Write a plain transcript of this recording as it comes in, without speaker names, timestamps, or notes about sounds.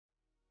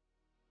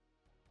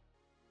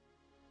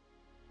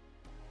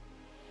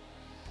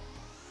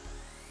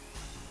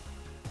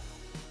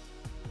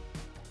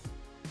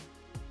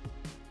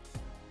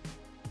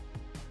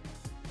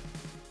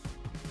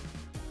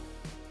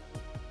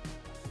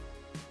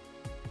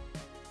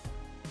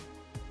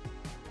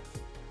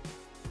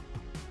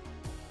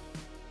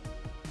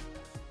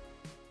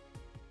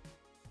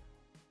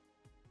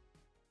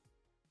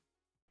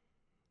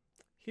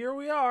here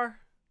we are.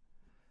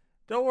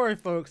 Don't worry,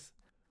 folks.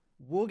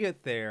 We'll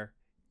get there.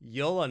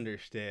 You'll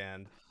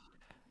understand.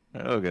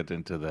 I'll get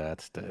into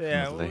that,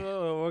 Yeah, definitely.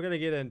 we're gonna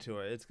get into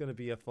it. It's gonna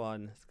be a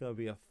fun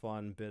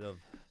bit of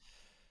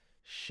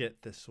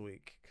shit this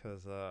week,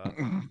 cause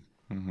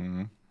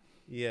Mm-hmm.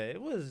 yeah,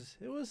 it was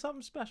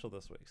something special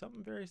this week.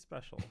 Something very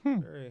special,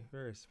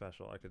 very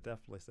special. I could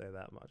definitely say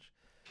that much.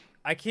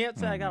 I can't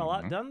say I got a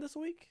lot Mm-hmm. done this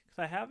week because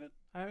I haven't.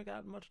 I haven't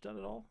gotten much done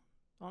at all,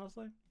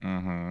 honestly.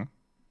 Mm-hmm.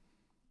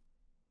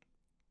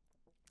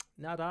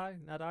 Not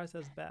I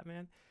says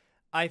Batman.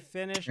 I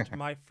finished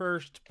my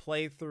first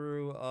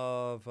playthrough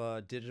of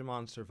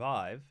Digimon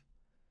Survive,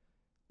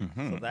 so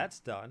Mm-hmm. that's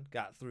done.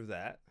 Got through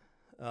that.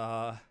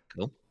 Uh,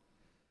 Cool.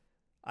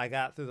 I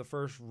got through the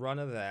first run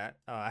of that.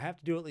 I have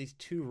to do at least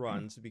 2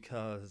 runs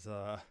because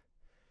while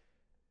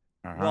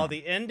Uh-huh.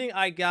 the ending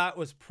I got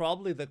was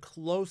probably the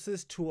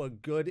closest to a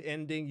good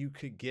ending you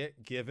could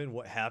get given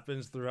what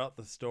happens throughout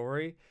the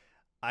story,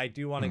 I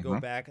do want to go Mm-hmm.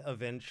 back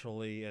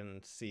eventually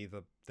and see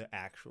the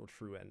actual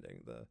true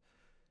ending, the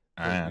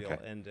Ah, real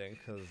okay. ending,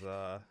 because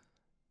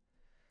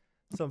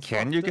some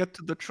Can fuck. you get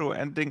to the true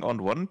ending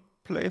on one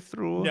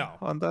playthrough No,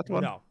 on that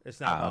one? no, it's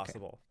not Ah, okay.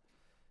 possible.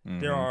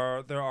 There Mm-hmm.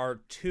 are there are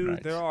two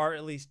there Right. are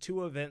at least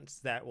 2 events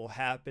that will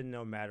happen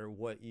no matter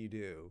what you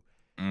do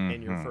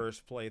in your Mm-hmm.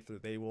 first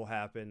playthrough. They will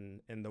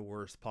happen in the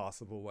worst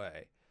possible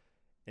way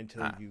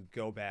until Ah. you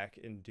go back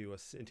and do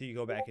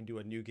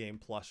a new game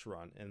plus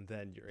run, and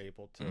then you're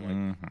able to like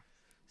Mm-hmm.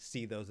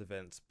 see those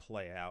events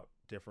play out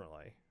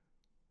differently.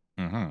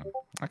 Mm-hmm.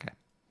 Okay.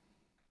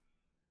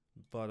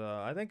 But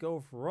I think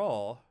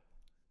overall,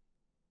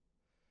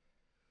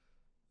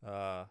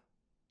 uh,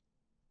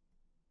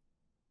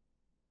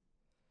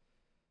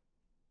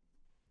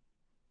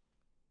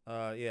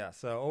 yeah.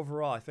 So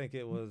overall, I think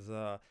it was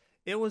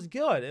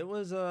good.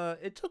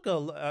 It took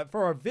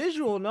for a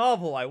visual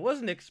novel. I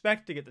wasn't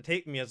expecting it to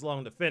take me as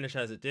long to finish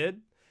as it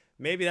did.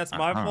 Maybe that's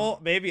my Uh-huh.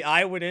 fault. Maybe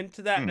I went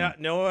into that Hmm. not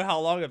knowing how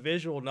long a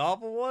visual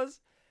novel was.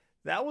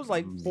 That was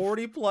like Mm,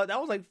 40 plus. That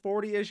was like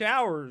 40-ish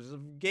hours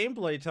of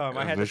gameplay time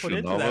I had to put Visual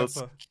into that.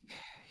 novels,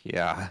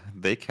 yeah,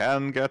 they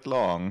can get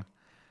long.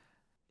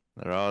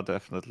 There are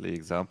definitely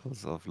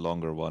examples of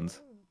longer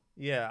ones.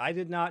 Yeah, I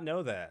did not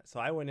know that, so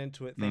I went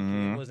into it thinking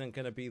it Mm-hmm. wasn't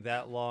going to be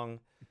that long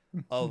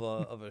of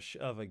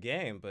a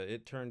game, but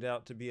it turned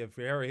out to be a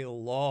very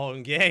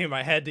long game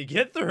I had to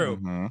get through.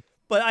 Mm-hmm.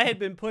 But I had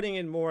been putting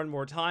in more and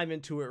more time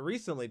into it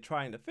recently,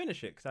 trying to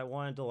finish it because I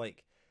wanted to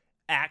like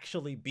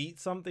actually beat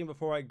something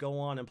before I go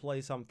on and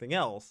play something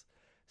else.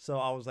 So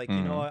I was like, you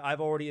know Mm-hmm. what?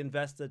 I've already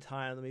invested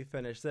time. Let me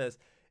finish this.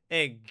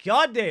 And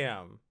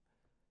goddamn,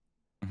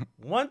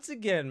 once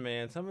again,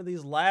 man, some of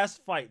these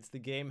last fights the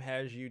game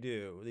has you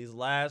do, these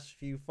last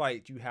few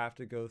fights you have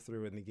to go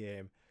through in the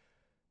game.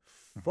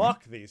 Mm-hmm.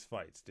 Fuck these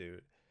fights,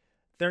 dude.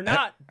 They're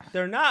not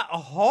they're not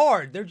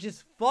hard. They're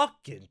just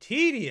fucking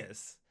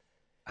tedious.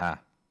 Ah.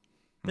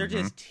 They're Mm-hmm.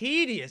 just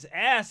tedious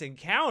ass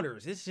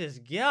encounters. It's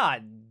just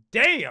god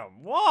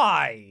damn,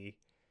 why?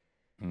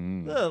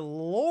 Mm. Good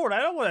lord, I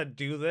don't want to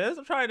do this.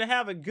 I'm trying to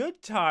have a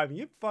good time.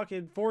 You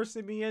fucking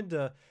forcing me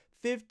into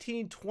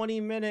 15,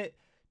 20-minute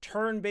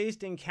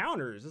turn-based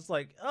encounters. It's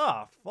like,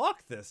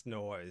 fuck this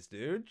noise,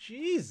 dude. Yeah.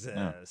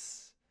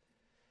 Jesus.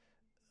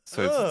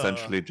 So it's Ugh.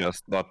 essentially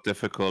just not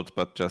difficult,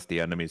 but just the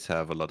enemies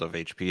have a lot of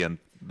HP and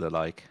the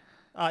like.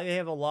 They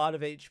have a lot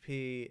of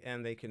HP,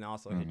 and they can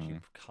also hit you Mm-hmm.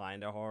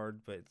 kind of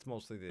hard, but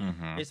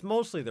Mm-hmm. it's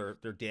mostly their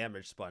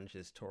damage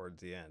sponges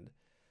towards the end.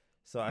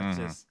 So it's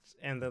Mm-hmm. just,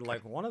 and then Okay.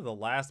 like one of the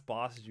last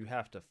bosses you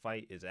have to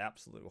fight is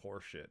absolute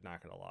horseshit.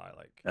 Not gonna lie,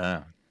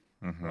 Ah.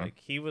 Mm-hmm. like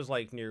he was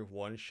like near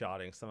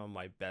one-shotting some of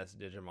my best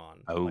Digimon.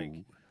 Like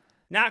Oh.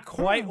 not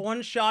quite Oh.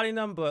 one-shotting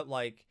them, but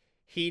like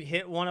he'd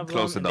hit one of them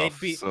Close and enough.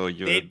 So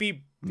you're.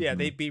 Mm-hmm.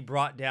 they'd be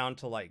brought down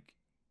to like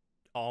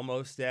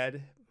almost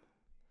dead.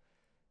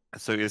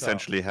 So you So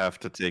essentially have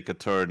to take a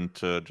turn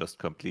to just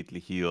completely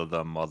heal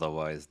them,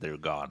 otherwise they're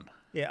gone.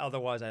 yeah,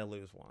 otherwise I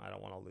lose one. I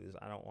don't want to lose.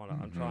 I don't want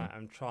to. Mm-hmm.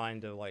 I'm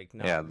trying to like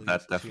Yeah, not lose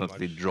that too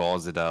definitely much.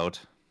 draws it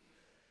out.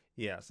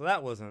 Yeah, so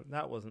that wasn't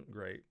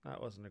great.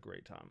 That wasn't a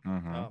great time.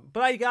 Mm-hmm.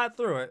 But I got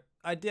through it.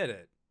 I did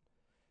it.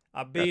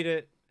 I Good. beat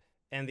it,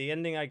 and the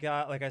ending I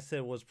got, like I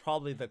said, was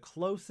probably the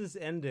closest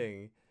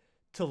ending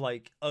to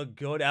like a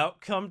good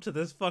outcome to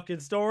this fucking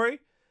story.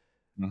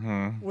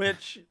 Mm-hmm.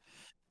 Which,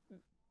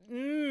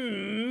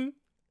 mm,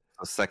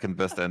 The second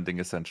best ending,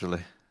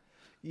 essentially.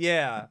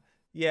 yeah,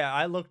 yeah.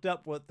 I looked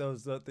up what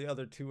those the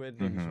other 2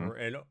 endings Mm-hmm. were,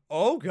 and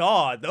oh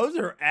god, those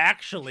are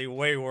actually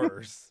way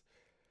worse.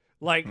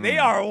 Like they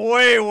Mm. are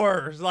way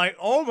worse. Like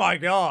oh my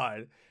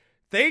god,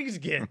 things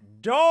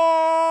get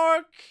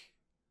dark.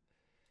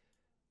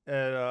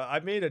 And I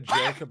made a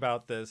joke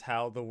about this,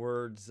 how the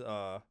words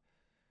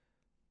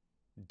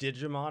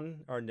Digimon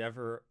are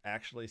never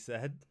actually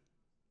said.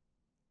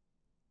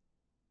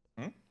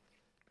 Hmm?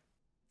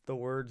 The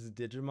words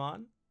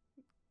Digimon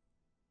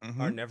Mm-hmm.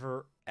 are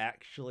never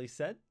actually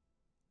said.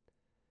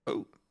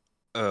 Oh,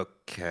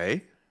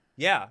 okay.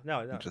 Yeah,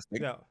 no, no,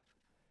 Interesting. no,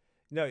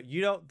 no. You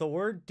don't. The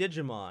word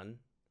Digimon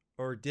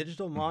or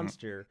digital Mm-hmm.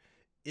 monster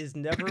is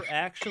never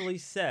actually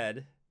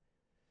said.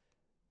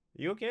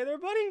 You okay there,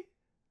 buddy?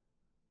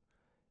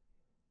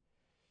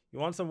 You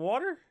want some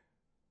water?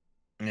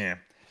 Yeah.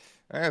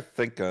 I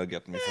think I'll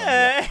get me some.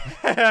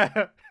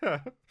 Yeah.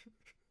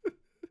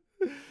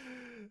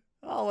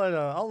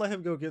 I'll let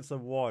him go get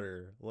some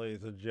water,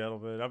 ladies and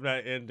gentlemen. I'm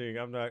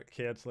not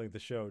canceling the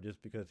show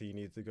just because he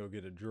needs to go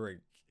get a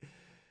drink.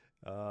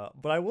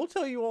 But I will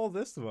tell you all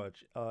this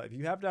much. If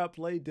you have not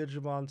played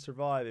Digimon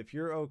Survive, if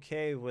you're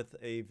okay with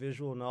a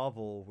visual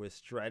novel with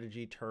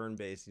strategy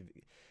turn-based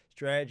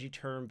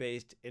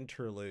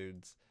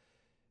interludes,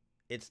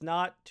 it's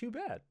not too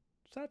bad.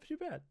 It's not too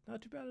bad.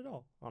 Not too bad at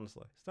all,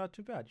 honestly. It's not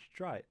too bad. You should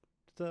try it.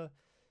 It's a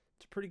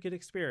pretty good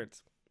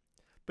experience.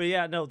 But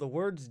yeah, no, the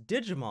words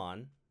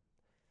Digimon,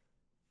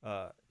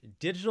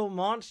 digital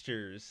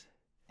monsters,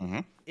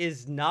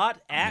 is not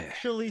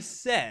actually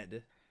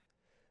said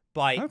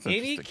by That's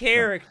any interesting.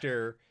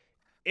 character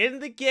in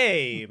the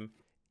game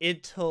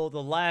until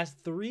the last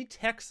 3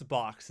 text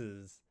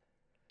boxes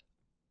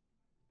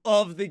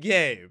of the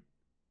game.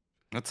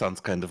 That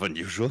sounds kind of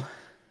unusual.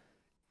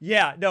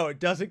 Yeah, no, it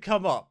doesn't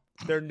come up.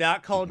 They're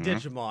not called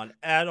Digimon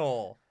at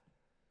all.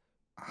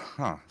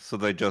 Huh. So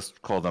they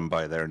just call them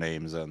by their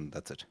names and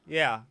that's it.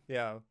 Yeah.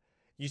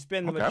 You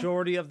spend the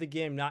majority of the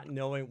game not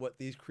knowing what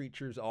these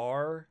creatures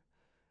are.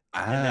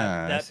 And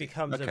that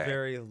becomes a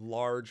very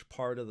large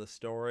part of the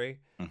story.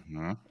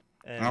 And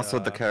also,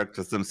 the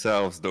characters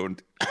themselves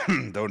don't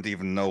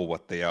even know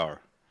what they are.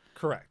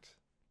 Correct.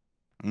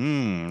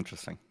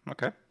 Interesting.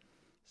 Okay.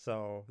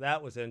 So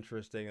that was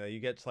interesting. You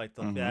get to like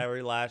the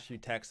very last few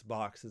text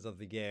boxes of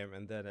the game,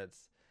 and then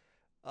it's,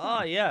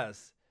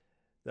 yes,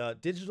 the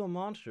digital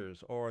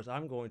monsters, or as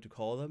I'm going to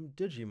call them,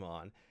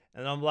 Digimon.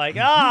 And I'm like,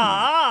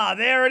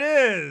 there it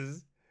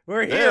is.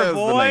 We're here,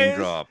 boys. The name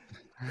drop.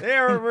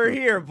 We're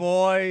here,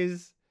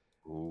 boys.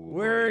 Ooh,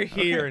 we're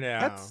here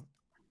now.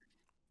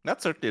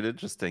 That's certainly an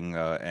interesting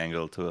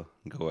angle to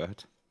go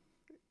at.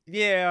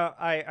 Yeah,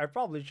 I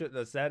probably shouldn't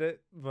have said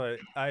it, but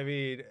I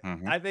mean,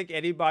 I think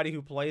anybody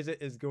who plays it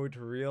is going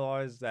to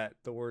realize that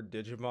the word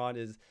Digimon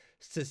is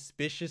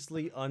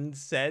suspiciously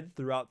unsaid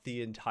throughout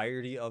the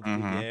entirety of the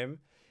game.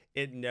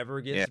 It never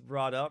gets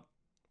brought up.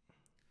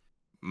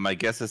 My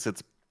guess is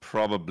it's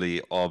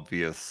probably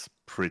obvious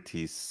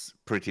pretty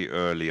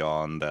early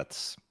on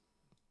that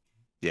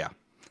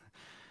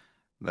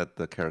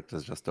the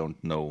characters just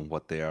don't know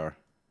what they are.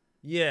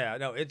 Yeah,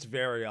 no, it's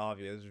very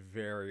obvious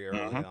very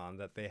early on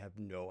that they have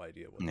no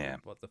idea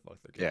what the fuck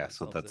they're getting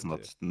so that's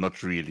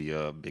not really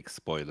a big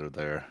spoiler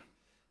there.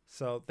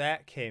 So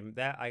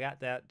I got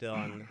that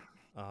done.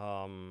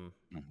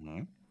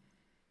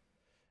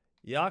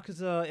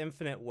 Yakuza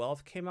Infinite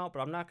Wealth came out, but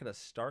I'm not going to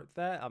start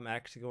that. I'm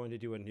actually going to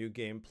do a New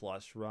Game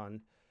Plus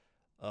run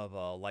of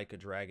Like a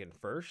Dragon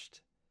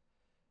first.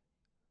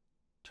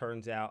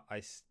 Turns out I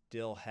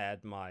still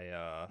had my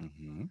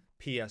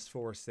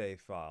PS4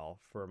 save file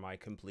for my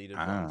completed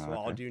run, so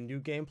I'll do New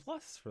Game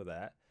Plus for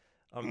that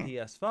on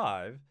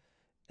PS5,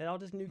 and I'll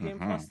just New Game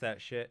Plus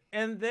that shit,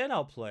 and then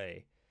I'll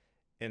play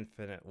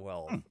Infinite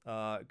Wealth.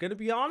 Gonna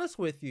be honest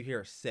with you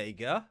here,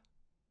 Sega.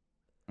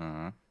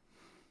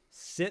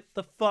 Sit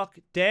the fuck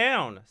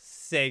down,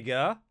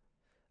 Sega.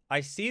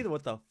 I see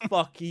what the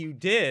fuck you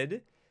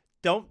did.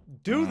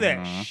 Don't do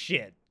that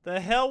shit. The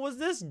hell was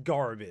this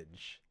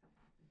garbage?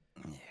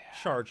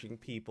 Charging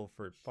people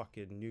for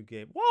fucking new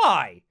game.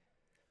 Why?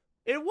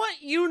 In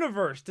what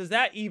universe does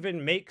that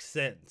even make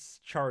sense?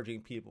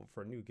 Charging people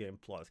for New Game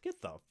Plus. Get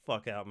the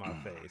fuck out of my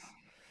face.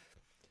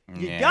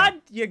 You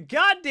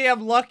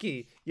goddamn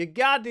lucky. You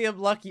goddamn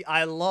lucky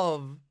I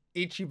love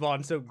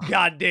Ichiban so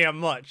goddamn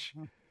much.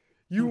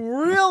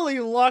 You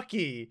really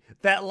lucky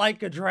that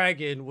Like a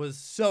Dragon was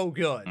so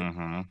good.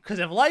 Because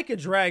if Like a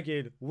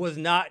Dragon was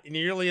not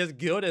nearly as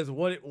good as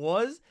what it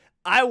was,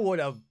 I would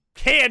have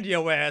canned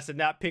your ass and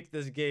not picked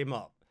this game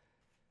up.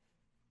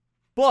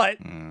 But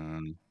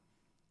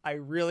I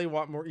really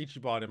want more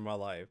Ichiban in my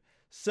life.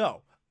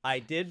 So I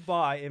did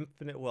buy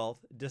Infinite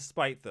Wealth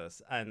despite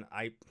this. And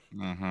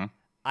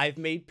I've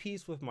made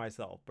peace with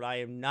myself. But I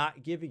am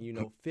not giving you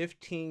no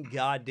 $15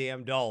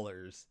 goddamn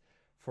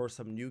for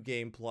some New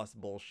Game Plus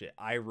bullshit.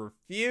 I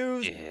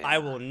refuse. I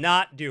will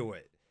not do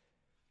it.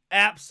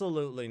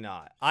 Absolutely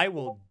not. I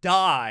will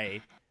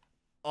die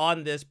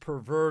on this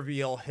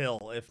proverbial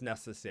hill if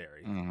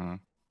necessary.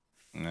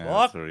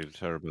 That's a really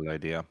terrible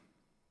idea.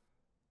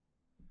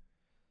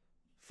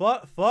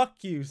 Fuck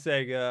you,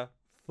 Sega.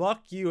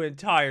 Fuck you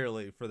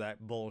entirely for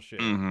that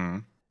bullshit.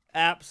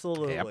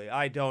 Absolutely. Yep.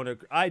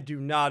 I do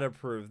not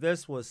approve.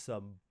 This was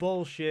some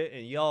bullshit,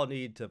 and y'all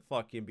need to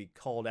fucking be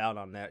called out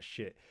on that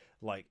shit,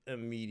 like,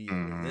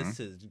 immediately. This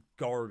is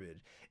garbage.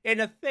 And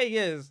the thing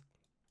is,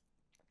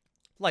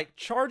 like,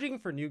 charging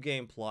for New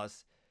Game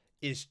Plus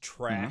is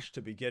trash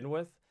to begin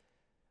with.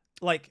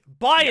 Like,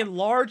 by and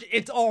large,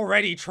 it's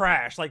already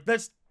trash. Like,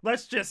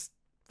 let's just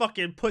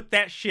fucking put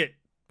that shit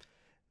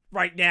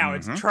right now.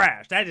 It's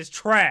trash. That is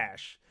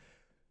trash.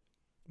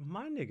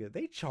 My nigga,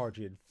 they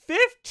charging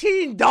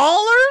 $15?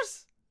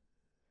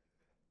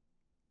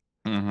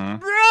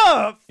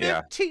 Bruh,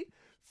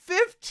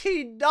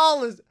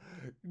 $15.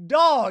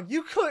 Dog,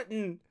 you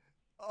couldn't.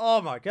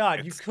 Oh my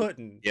god, you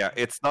couldn't. Yeah,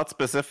 it's not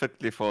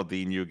specifically for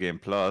the New Game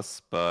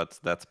Plus, but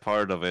that's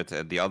part of it,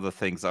 and the other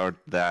things aren't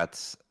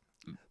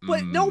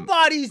But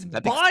nobody's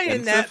that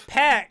buying that expensive.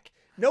 pack.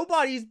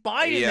 Nobody's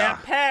buying Yeah,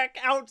 that pack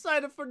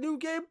outside of for New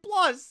Game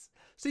Plus.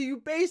 So you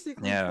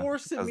basically yeah,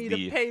 forcing because me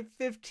to pay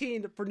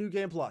 $15 for New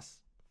Game Plus.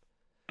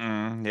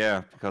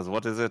 Yeah, because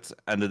what is it?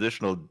 An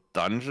additional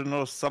dungeon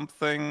or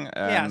something,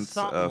 Yeah, and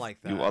something a like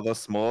few that. other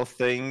small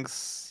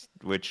things,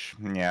 which,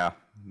 yeah,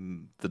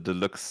 the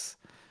deluxe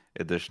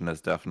edition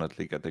is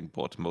definitely getting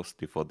bought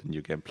mostly for the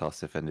New Game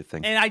Plus, if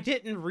anything. And I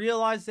didn't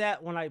realize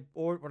that when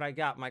I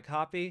got my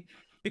copy,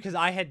 because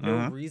I had no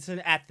Mm-hmm. reason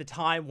at the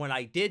time when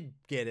I did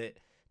get it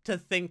to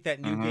think that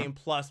New Mm-hmm. Game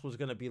Plus was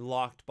going to be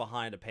locked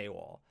behind a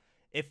paywall.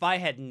 If I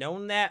had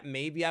known that,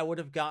 maybe I would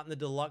have gotten the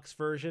deluxe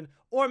version,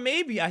 or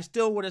maybe I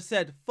still would have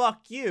said,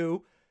 fuck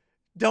you,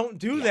 don't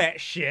do Yeah. that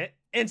shit,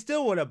 and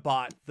still would have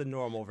bought the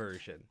normal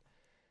version.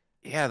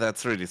 Yeah,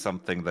 that's really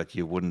something that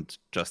you wouldn't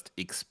just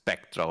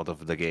expect out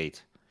of the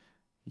gate.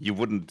 You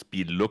wouldn't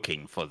be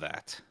looking for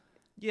that,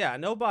 Yeah,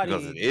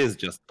 because it is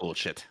just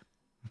bullshit.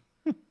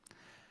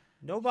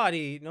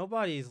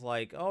 nobody's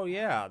like, oh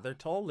yeah, they're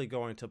totally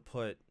going to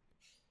put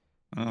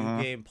New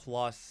Mm-hmm. Game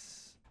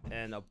Plus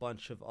and a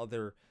bunch of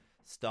other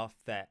stuff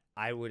that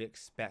I would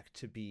expect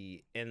to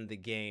be in the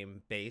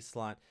game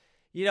baseline.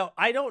 You know,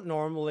 I don't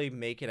normally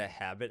make it a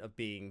habit of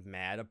being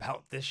mad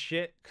about this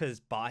shit because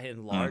by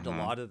and large, a Mm-hmm.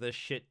 lot of this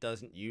shit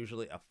doesn't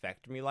usually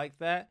affect me like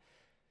that.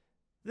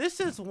 This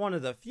is one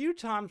of the few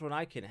times when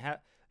I can have.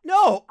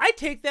 No, I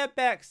take that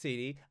back,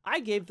 CD. I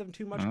gave them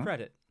too much Mm-hmm.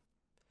 credit.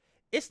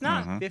 It's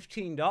not Mm-hmm.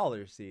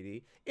 $15,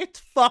 CD. It's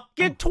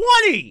fucking Oh.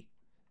 20.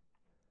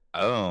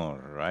 Oh,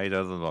 right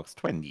out of the box,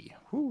 20.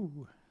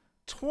 Whoo.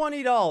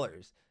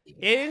 $20.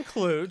 It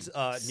includes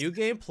New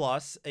Game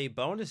Plus, a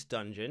bonus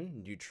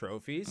dungeon, new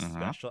trophies, Mm-hmm.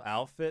 special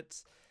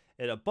outfits,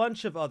 and a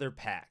bunch of other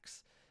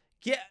packs.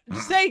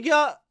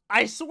 Sega,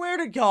 I swear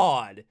to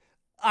God.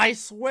 I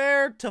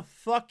swear to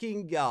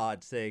fucking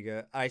God,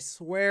 Sega. I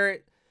swear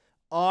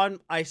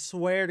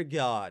to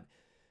God.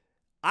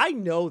 I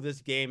know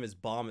this game is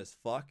bomb as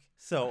fuck,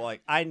 so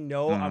like I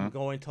know Mm-hmm. I'm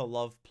going to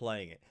love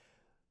playing it.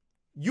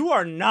 You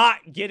are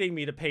not getting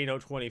me to pay no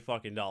 20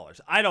 fucking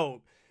dollars. I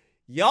don't.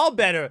 Y'all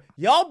better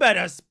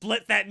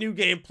split that New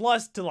Game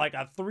Plus to like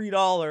a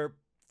 $3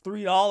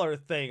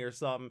 thing or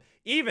something.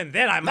 Even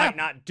then, I Nah, might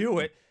not do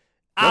it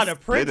out just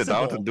of split it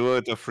out and principle. do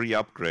it a free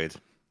upgrade.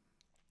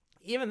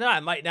 Even then, I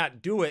might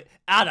not do it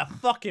out of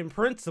fucking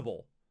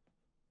principle.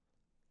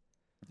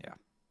 Yeah,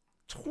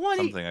 20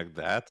 something like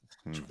that.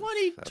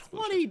 $20 That's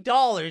bullshit.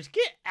 $20.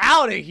 Get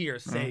out of here,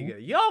 Mm-hmm.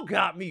 Sega. Y'all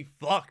got me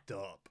fucked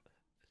up.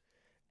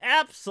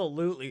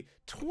 Absolutely.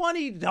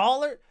 $20?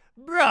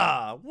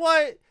 Bruh,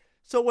 what?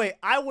 So wait,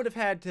 I would have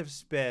had to have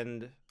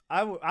spent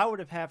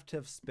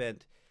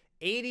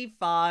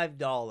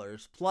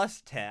 $85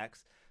 plus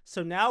tax.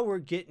 So now we're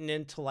getting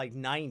into like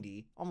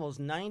 90, almost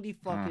 90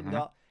 fucking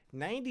Mm-hmm.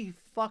 90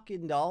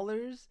 fucking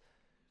dollars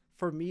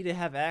for me to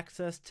have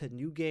access to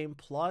New Game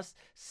Plus.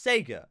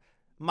 Sega,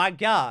 my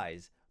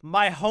guys,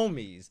 my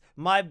homies,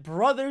 my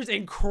brothers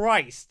in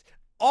Christ,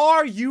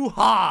 are you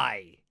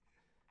high?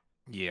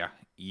 Yeah,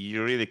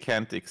 you really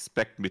can't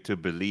expect me to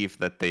believe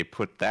that they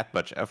put that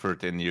much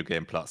effort in New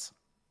Game Plus.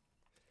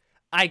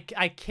 I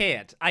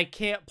can't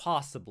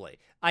possibly.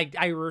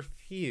 I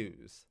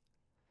refuse.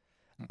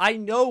 I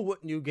know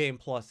what New Game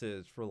Plus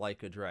is for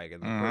Like a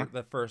Dragon, Mm-hmm.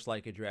 the first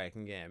Like a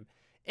Dragon game.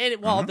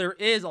 And while Mm-hmm. there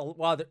is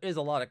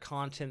a lot of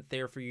content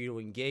there for you to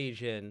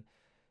engage in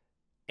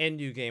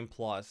New Game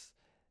Plus,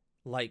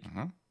 like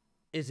Mm-hmm.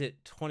 is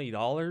it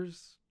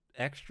 $20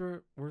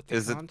 extra worth of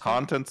Is it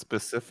content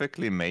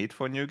specifically made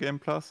for New Game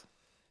Plus?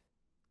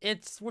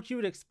 It's what you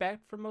would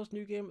expect from most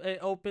new game. It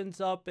opens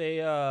up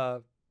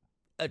a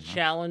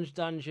challenge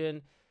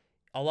dungeon.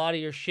 A lot of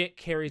your shit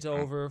carries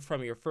over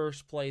from your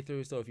first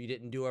playthrough, so if you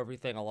didn't do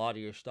everything, a lot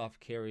of your stuff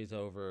carries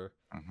over.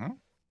 Mm-hmm.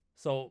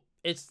 So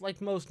it's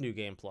like most new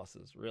game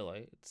pluses,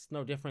 really. It's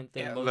no different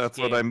than Yeah, most that's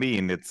what I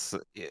mean. It's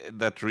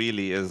that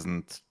really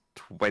isn't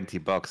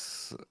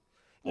 $20,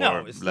 No,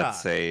 or it's let's not.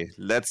 say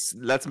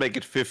let's make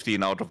it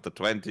 15 out of the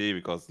 20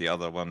 because the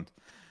other one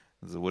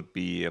would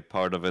be a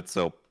part of it.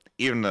 So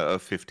even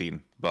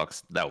 $15,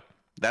 no,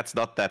 that's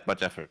not that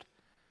much effort.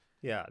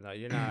 Yeah, no,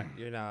 you're not.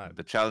 You're not.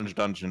 The challenge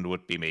dungeon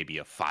would be maybe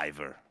a $5,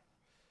 Nah,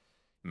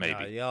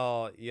 maybe.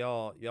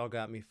 y'all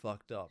got me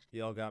fucked up.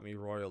 Y'all got me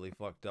royally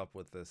fucked up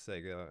with this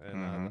Sega. And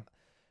Mm-hmm.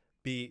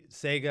 be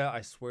Sega,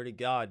 I swear to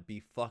God, be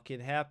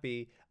fucking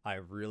happy. I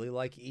really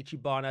like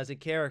Ichiban as a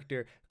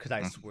character because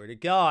I swear to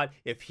God,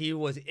 if he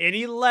was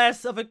any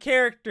less of a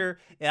character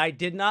and I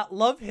did not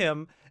love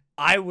him,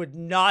 I would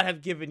not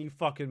have given you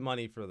fucking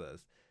money for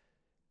this.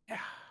 Yeah.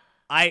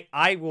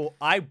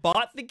 I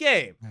bought the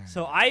game,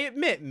 so I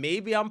admit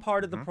maybe I'm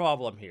part of the Mhm.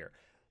 problem here.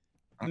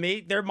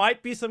 There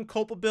might be some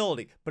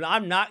culpability, but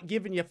I'm not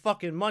giving you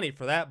fucking money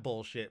for that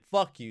bullshit.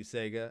 Fuck you,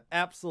 Sega.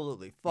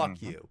 Absolutely, fuck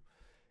Mhm. you.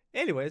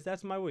 Anyways,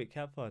 that's my week.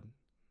 Have fun.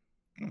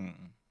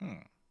 Mm-hmm.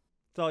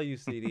 It's all you,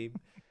 CD.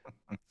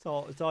 It's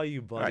all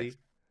you, buddy. Right.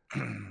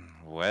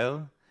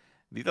 Well,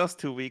 the last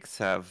 2 weeks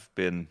have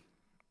been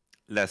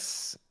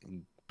less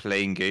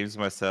playing games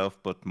myself,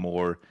 but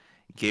more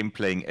game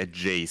playing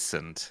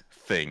adjacent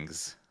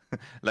things.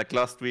 Like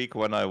last week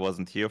when I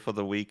wasn't here for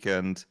the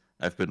weekend,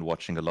 I've been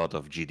watching a lot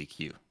of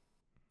GDQ,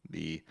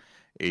 the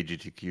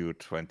AGTQ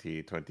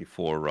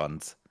 2024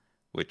 runs,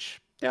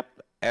 which, yep,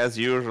 as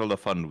usual, a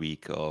fun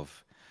week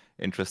of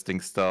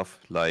interesting stuff.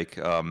 Like,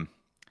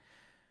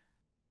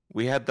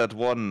 we had that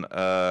one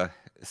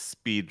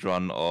speed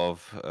run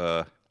of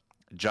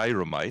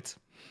Gyromite.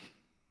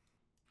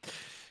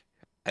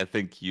 I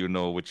think you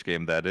know which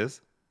game that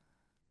is.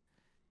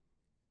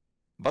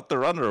 But the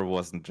runner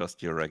wasn't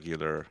just your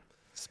regular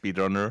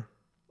speedrunner.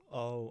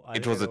 Oh, I It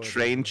think I was a know what this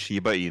trained is.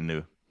 Shiba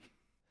Inu.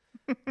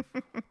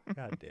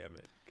 God damn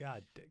it.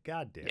 God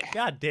damn it. Yeah.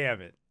 God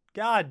damn it.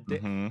 God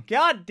hmm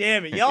God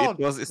damn it. It Y'all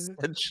was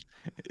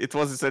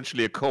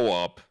essentially a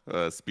co-op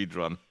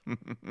speedrun.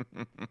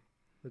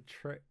 the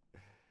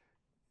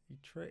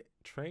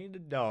trained a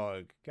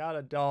dog. Got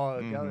a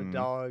dog. Got a hmm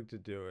dog to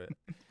do it.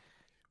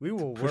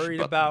 Push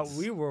buttons.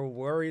 We were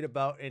worried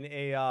about an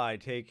AI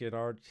taking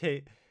our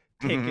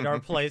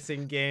place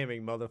in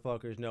gaming,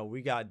 motherfuckers. No,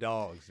 we got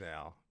dogs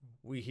now.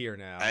 We here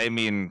now. I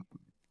mean,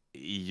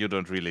 you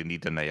don't really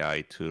need an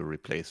AI to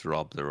replace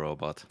Rob the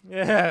robot.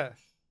 Yeah.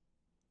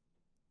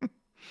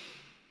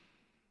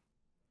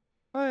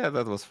 Oh yeah,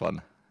 that was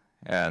fun.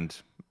 And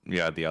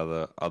yeah, the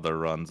other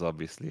runs,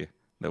 obviously,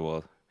 there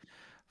were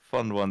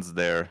fun ones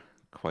there.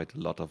 Quite a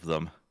lot of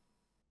them.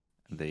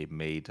 They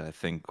made, I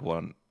think,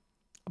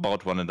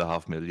 about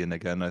 1.5 million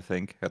again, I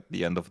think, at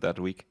the end of that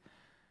week.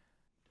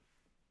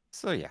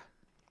 So yeah,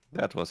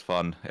 that was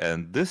fun.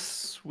 And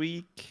this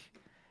week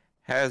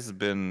has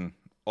been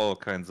all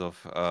kinds of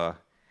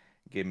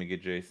gaming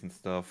adjacent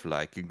stuff,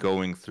 like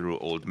going through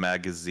old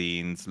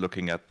magazines,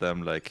 looking at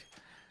them, like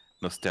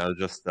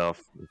nostalgia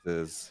stuff. This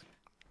is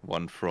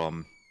one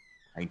from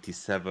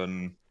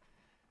 97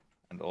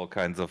 and all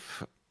kinds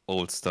of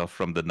old stuff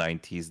from the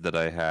 90s that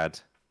I had,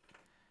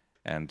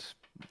 and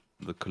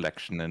the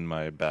collection in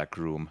my back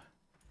room.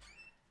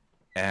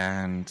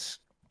 And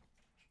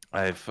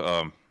I've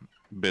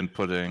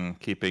been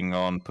keeping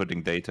on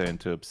putting data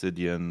into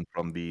Obsidian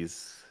from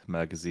these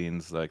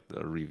magazines, like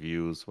the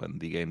reviews when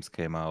the games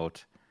came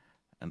out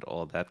and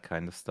all that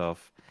kind of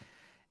stuff.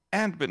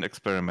 And been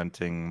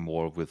experimenting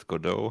more with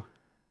Godot,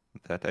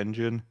 that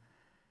engine.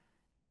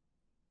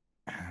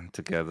 And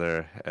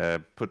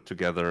put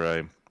together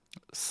a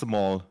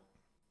small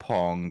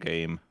Pong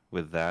game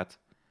with that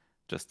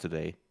just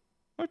today,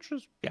 which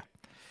is, yeah.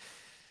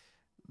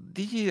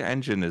 The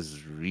engine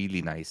is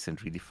really nice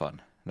and really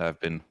fun. And I've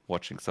been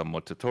watching some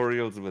more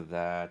tutorials with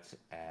that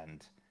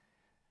and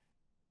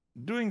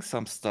doing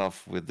some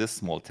stuff with this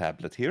small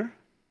tablet here.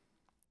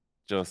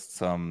 Just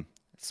some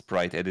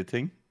sprite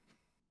editing,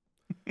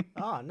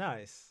 Ah,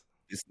 nice.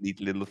 this neat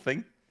little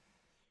thing.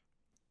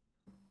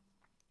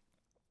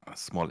 A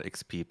small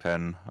XP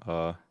pen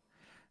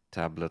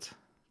tablet.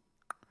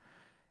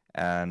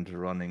 And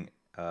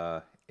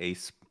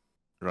Ace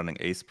running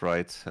a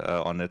sprite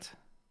on it,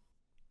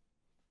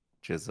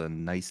 which is a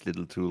nice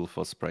little tool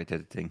for sprite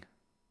editing.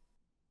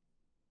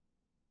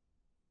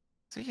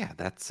 So yeah,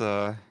 it's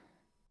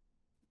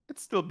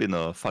still been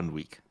a fun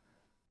week.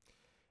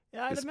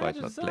 Yeah, I'd Despite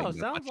imagine not so. playing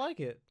that Sounds much. like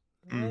it.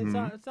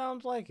 Mm-hmm. It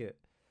sounds like it.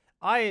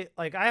 I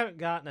haven't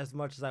gotten as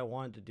much as I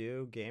wanted to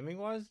do gaming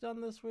wise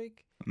done this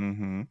week,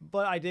 Mm-hmm.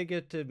 but I did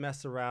get to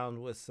mess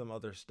around with some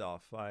other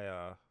stuff.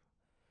 I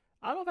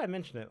don't know if I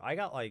mentioned it. I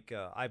got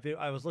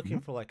I was looking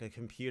for like a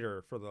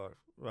computer for the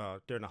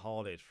during the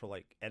holidays for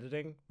like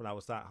editing when I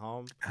was not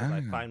home because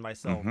I find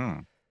myself Mm-hmm.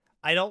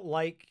 I don't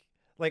like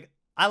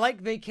I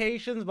like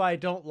vacations, but I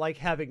don't like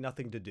having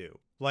nothing to do.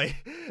 Like,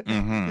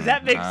 does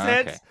that Mm-hmm. make Okay.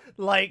 sense?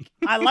 Like,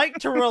 I like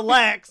to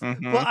relax,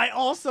 Mm-hmm. but I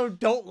also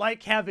don't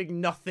like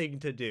having nothing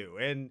to do.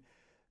 And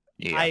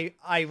Yeah.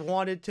 I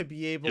wanted to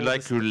be You able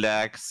like to.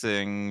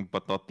 relaxing,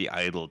 but not the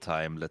idle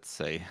time, let's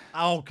say.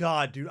 Oh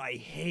God, dude, I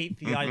hate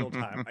the idle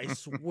time. I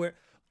swear.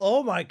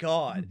 Oh my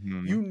God,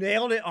 Mm-hmm. you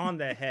nailed it on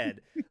the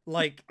head.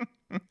 Like,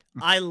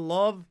 I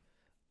love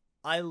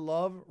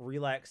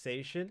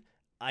relaxation.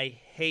 I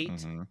hate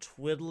Mm-hmm.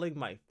 twiddling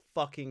my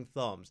fucking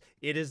thumbs.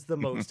 It is the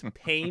most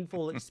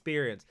painful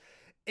experience.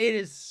 It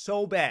is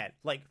so bad.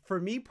 Like for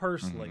me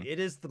personally, Mm-hmm. it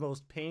is the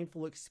most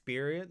painful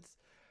experience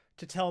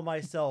to tell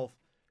myself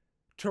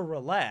to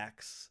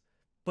relax,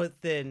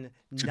 but then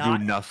To do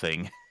not.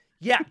 nothing.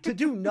 Yeah, to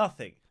do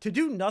nothing. To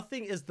do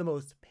nothing is the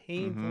most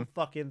Mm-hmm. painful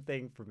fucking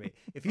thing for me.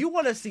 If you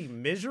want to see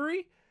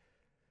misery,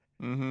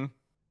 Mm-hmm.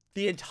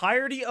 the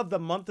entirety of the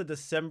month of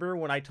December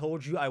when I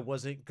told you I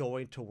wasn't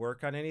going to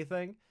work on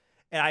anything,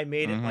 and I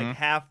made it like Mm-hmm.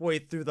 halfway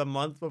through the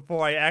month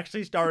before I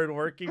actually started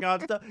working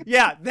on stuff.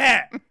 Yeah,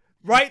 that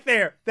right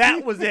there.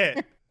 That was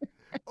it.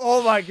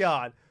 Oh my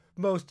God.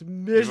 Most You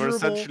were miserable.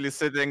 essentially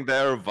sitting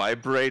there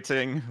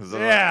vibrating. So,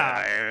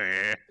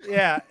 Yeah.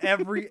 Yeah,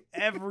 every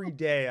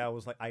day I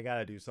was like, I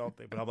gotta do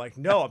something, but I'm like,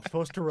 no, I'm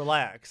supposed to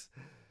relax.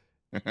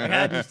 I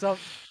gotta do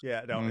something.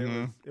 Yeah, no,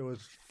 Mm-hmm. it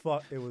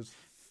was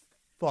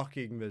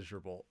fucking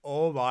miserable.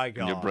 Oh my And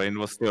your god. brain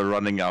was still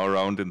running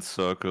around in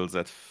circles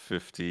at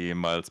 50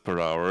 miles per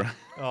hour.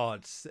 Oh,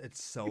 it's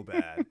so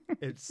bad.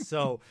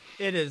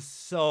 It is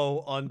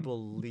so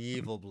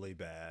unbelievably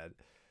bad.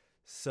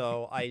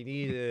 So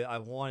I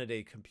wanted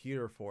a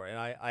computer for it, and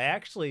I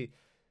actually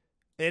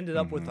ended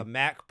up with a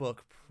MacBook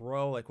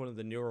Pro, like one of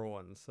the newer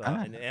ones,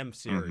 Ah. an M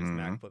series Mm-hmm.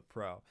 MacBook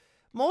Pro.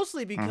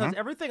 Mostly because Mm-hmm.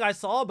 everything I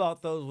saw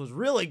about those was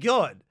really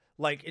good.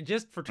 Like it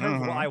just for terms of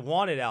what Mm-hmm. I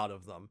wanted out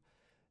of them.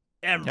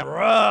 And Yep.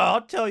 bro,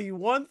 I'll tell you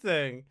one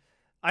thing.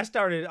 I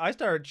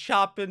started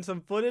chopping some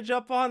footage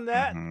up on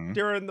that Mm-hmm.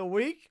 during the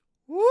week.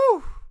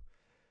 Woo!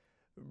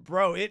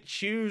 Bro, it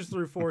chews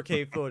through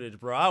 4K footage,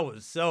 bro. I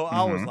was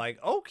Mm-hmm.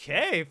 like,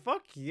 okay,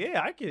 fuck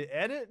yeah, I can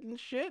edit and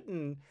shit,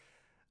 and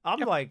I'm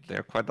Yep. like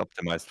They're quite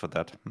optimized for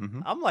that.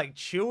 Mm-hmm. I'm like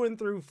chewing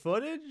through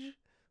footage.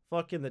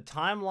 Fucking the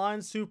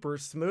timeline super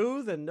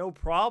smooth and no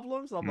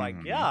problems. I'm like,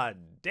 Mm-hmm. God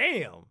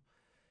damn.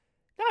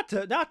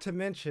 Not to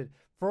mention,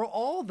 for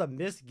all the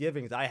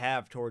misgivings I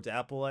have towards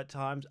Apple at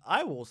times,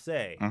 I will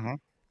say Mm-hmm.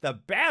 the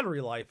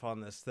battery life on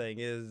this thing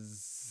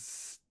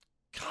is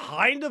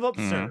kind of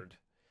Mm-hmm. absurd.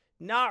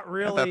 Not And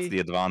that's really. the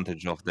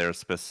advantage of their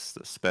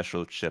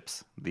special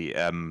chips. The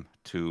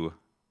M2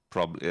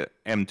 probably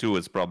M2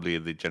 is probably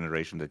the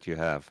generation that you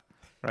have,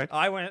 right?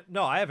 I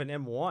have an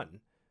M1.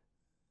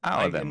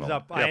 Oh, that one.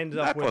 I Yep, ended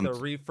up that with one. a Yeah, that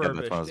one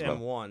refurbished as well.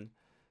 M1.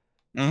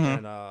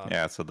 Mm-hmm. And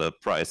Yeah, so the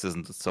price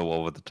isn't so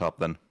over the top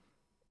then.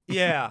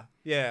 yeah,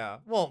 yeah.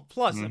 Well,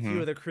 plus a few Mm-hmm.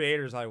 of the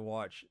creators I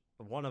watch,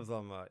 one of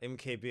them,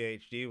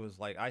 MKBHD, was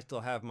like, I still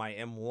have my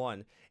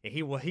M1, and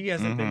he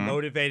hasn't been Mm-hmm.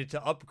 motivated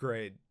to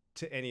upgrade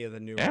to any of the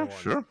newer Yeah,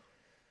 ones. sure.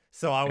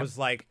 So Yep. I was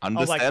like,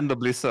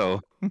 Understandably so.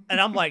 and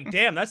I'm like,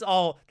 damn, that's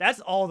all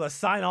the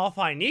sign off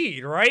I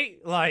need, right?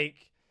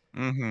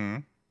 Mm-hmm.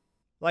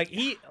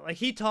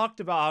 He talked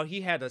about how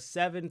he had a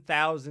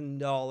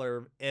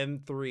 $7,000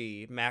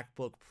 M3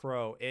 MacBook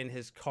Pro in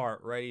his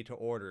cart ready to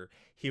order.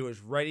 He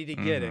was ready to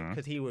get it Mm-hmm.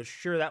 because he was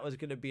sure that was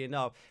going to be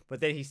enough. But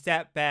then he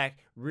sat back,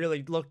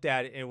 really looked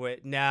at it, and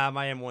went, "Nah,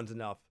 my M1's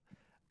enough.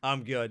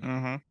 I'm good."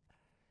 Mm-hmm.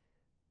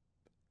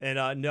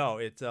 And no,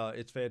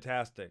 it's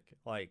fantastic.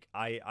 Like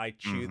I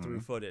chew through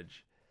Mm-hmm.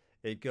 footage.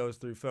 It goes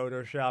through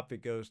Photoshop.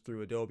 It goes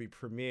through Adobe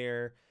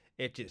Premiere.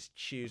 It just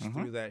chews Mm-hmm.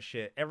 through that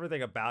shit.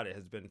 Everything about it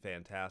has been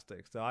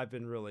fantastic. So I've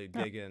been really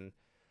Yep. digging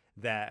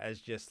that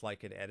as just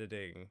like an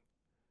editing.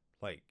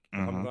 Like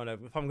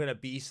Mm-hmm. if I'm gonna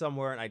be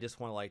somewhere and I just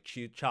want to like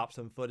chop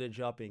some footage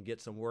up and get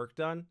some work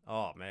done.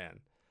 Oh man.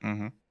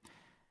 Mm-hmm.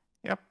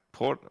 Yep.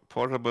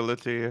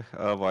 Portability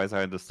wise,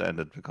 I understand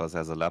it because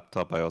as a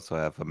laptop, I also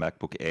have a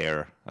MacBook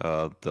Air,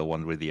 the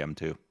one with the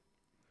M2.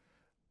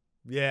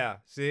 Yeah.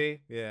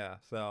 See. Yeah.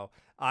 So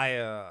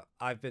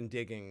I've been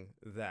digging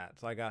that.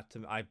 So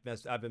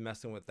I've been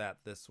messing with that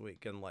this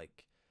week and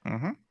like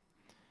Mm-hmm.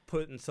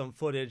 putting some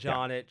footage Yeah.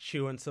 on it,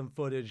 chewing some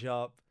footage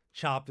up,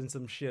 chopping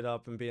some shit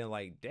up, and being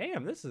like,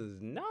 damn, this is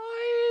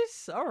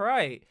nice. All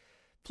right.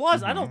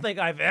 Plus, Mm-hmm. I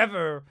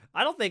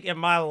don't think in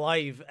my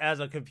life as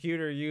a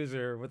computer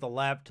user with a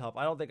laptop,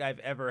 I don't think I've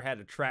ever had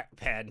a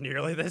trackpad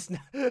nearly this.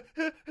 The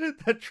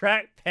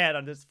trackpad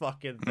on this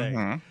fucking thing.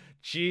 Mm-hmm.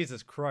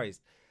 Jesus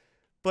Christ.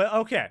 But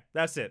okay,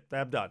 that's it.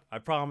 I'm done. I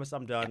promise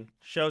I'm done.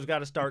 Show's got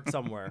to start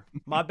somewhere.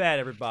 My bad,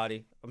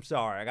 everybody. I'm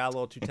sorry. I got a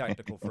little too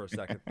technical for a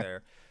second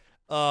there.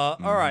 All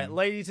right, Mm-hmm.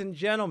 ladies and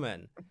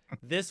gentlemen,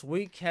 this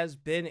week has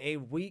been a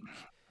week,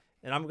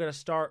 and I'm going to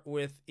start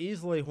with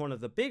easily one of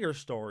the bigger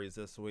stories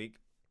this week,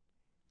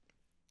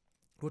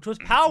 which was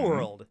Power Mm-hmm.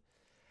 World.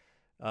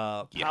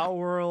 Yeah. Power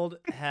World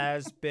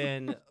has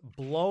been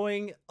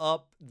blowing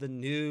up the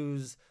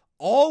news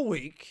all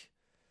week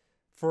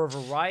for a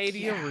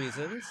variety of Yeah.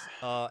 reasons.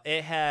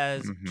 It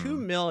has 2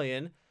 Mm-hmm.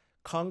 million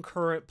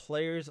concurrent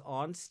players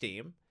on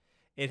Steam.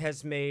 It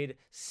has made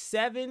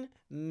 7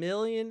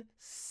 million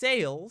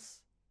sales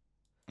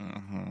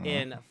Mm-hmm.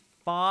 in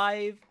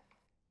 5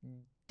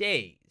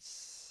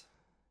 days.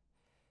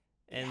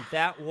 And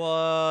that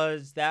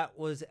was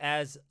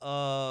as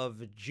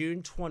of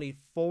January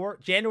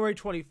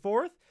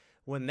 24th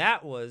when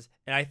that was,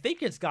 and I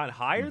think it's gone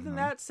higher than Mm-hmm.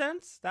 that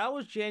since. That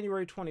was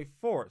January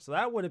 24th. So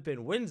that would have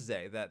been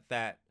Wednesday that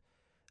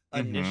Mm-hmm.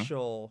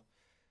 initial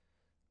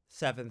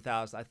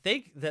 7,000. I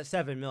think that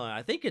 7 million.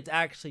 I think it's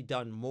actually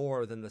done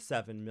more than the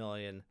 7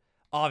 million.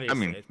 I Obviously,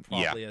 mean, it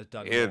yeah. probably has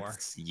done more.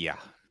 Yeah,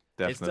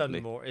 It's done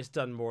definitely. more. It's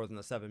done more than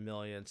the 7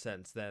 million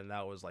since then.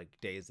 That was like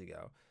days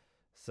ago.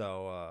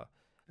 So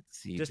Let's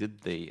see, just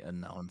did they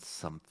announce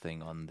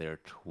something on their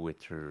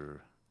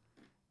Twitter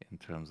in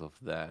terms of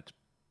that?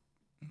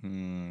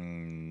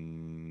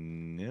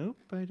 Nope,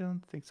 I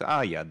don't think so.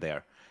 Ah, yeah,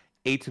 there.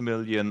 8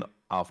 million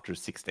after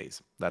 6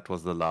 days. That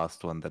was the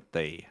last one that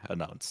they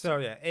announced. so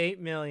yeah, 8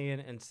 million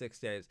in 6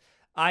 days.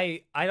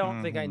 I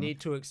don't think I Mm-hmm. need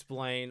to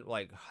explain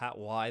like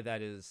why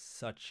that is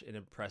such an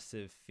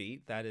impressive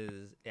feat. That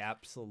is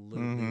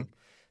Mm-hmm.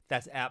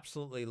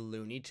 absolutely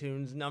Looney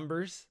Tunes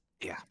numbers.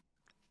 Yeah.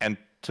 And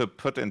to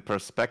put in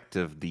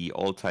perspective the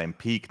all-time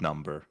peak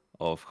number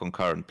of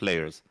concurrent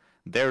players,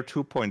 their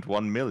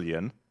 2.1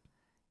 million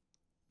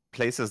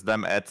places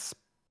them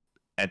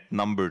at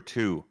number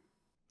 2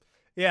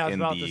 Yeah, I was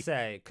in about to the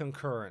say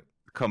concurrent.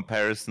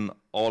 comparison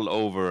all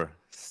over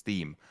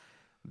Steam.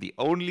 The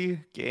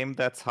only game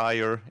that's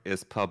higher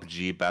is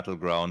PUBG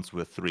Battlegrounds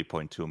with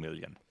 3.2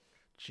 million.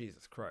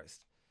 Jesus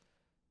Christ.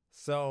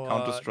 So,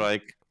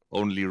 Counter-Strike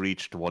only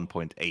reached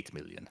 1.8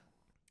 million.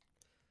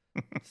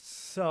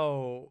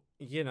 so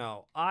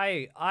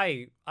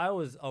I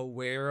was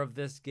aware of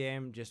this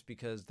game just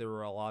because there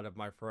were a lot of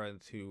my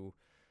friends who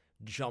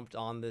jumped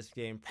on this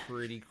game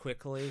pretty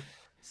quickly.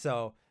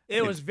 So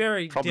it was It's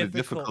very probably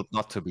difficult. difficult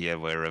not to be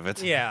aware of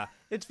it. Yeah,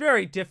 it's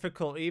very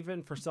difficult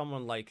even for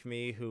someone like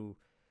me who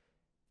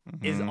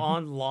is Mhm.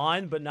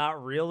 online but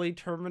not really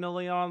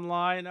terminally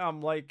online.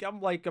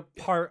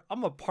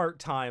 I'm a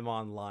part-time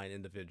online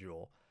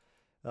individual.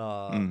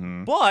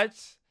 Mhm.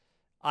 But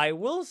I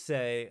will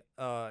say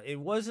it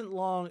wasn't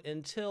long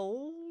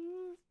until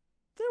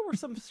there was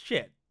some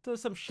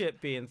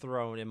shit being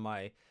thrown in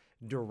my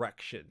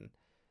direction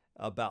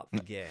about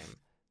the game.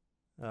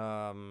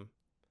 Um,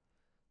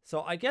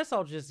 so I guess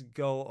I'll just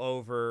go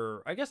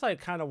over. I guess I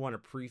kind of want to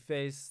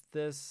preface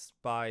this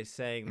by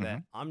saying that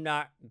Mhm. I'm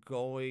not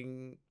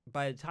going.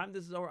 By the time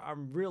this is over,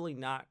 I'm really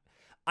not.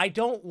 I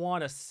don't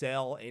want to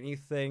sell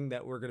anything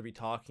that we're going to be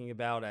talking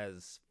about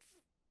as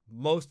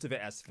most of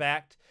it as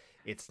fact.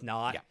 It's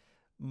not. Yeah.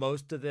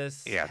 Most of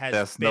this Yeah,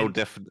 has been.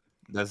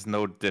 there's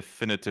no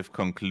definitive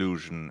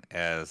conclusion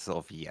as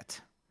of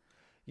yet.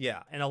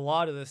 Yeah, and a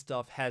lot of this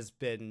stuff has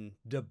been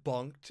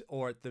debunked,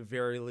 or at the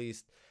very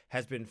least,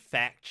 has been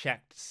fact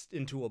checked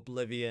into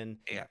oblivion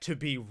Yeah. to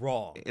be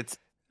wrong. It's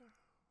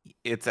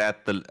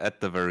at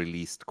the very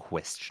least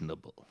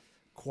questionable.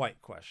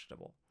 Quite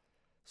questionable.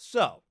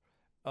 So,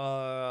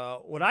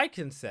 what I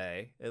can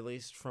say, at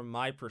least from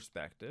my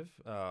perspective,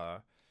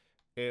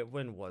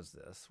 when was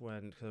this?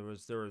 When there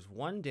was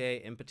one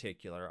day in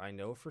particular, I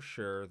know for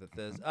sure that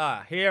this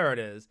here it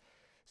is.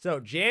 So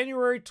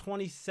January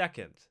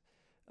 22nd,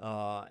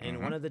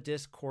 in one Mhm. of the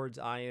discords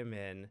I am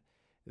in,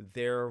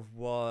 there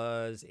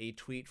was a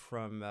tweet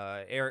from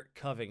Eric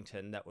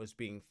Covington that was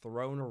being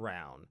thrown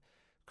around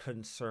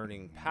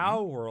concerning Mhm.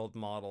 Power World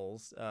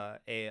models,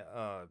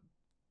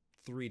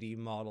 3D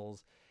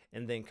models,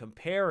 and then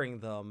comparing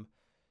them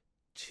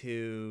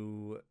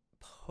to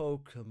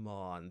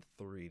Pokemon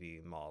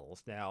 3D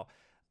models. Now,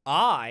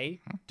 I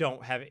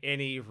don't have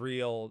any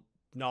real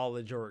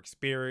knowledge or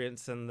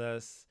experience in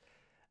this.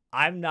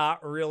 I'm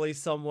not really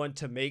someone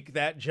to make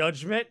that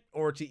judgment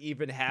or to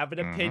even have an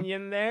Mhm.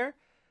 opinion there.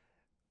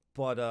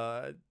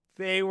 But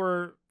they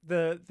were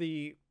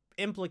the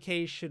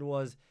implication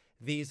was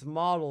these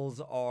models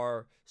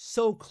are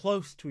so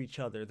close to each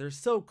other. They're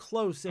so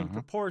close in Mhm.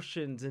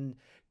 proportions and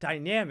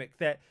dynamic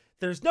that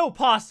there's no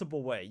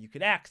possible way you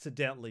could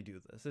accidentally do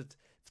this. It's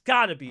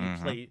got to be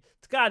Mhm.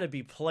 it's got to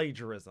be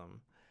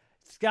plagiarism.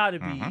 It's got to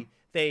Mhm. be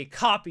they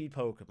copied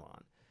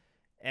Pokemon.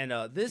 And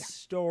Yeah. this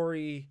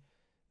story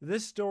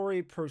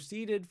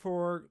proceeded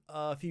for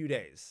a few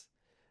days,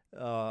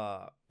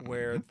 where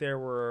Mhm. there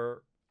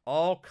were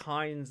all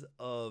kinds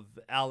of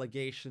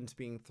allegations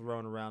being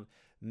thrown around.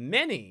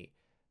 Many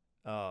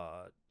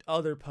uh,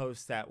 other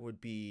posts that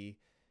would be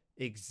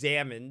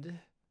examined,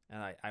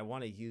 and I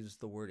want to use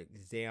the word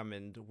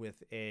examined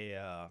with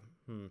a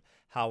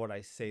how would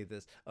I say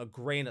this? A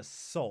grain of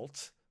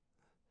salt.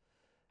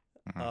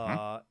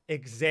 Mhm.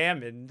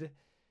 Examined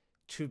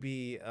to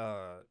be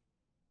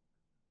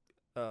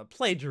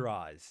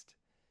plagiarized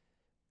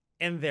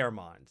in their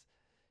minds.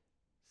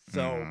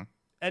 So Mhm.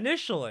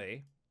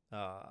 initially,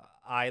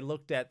 I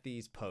looked at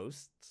these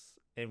posts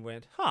and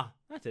went, huh,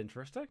 that's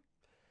interesting.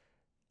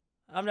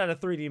 I'm not a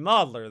 3D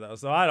modeler though,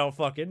 so I don't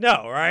fucking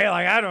know, right?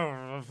 Like I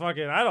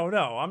don't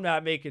know. I'm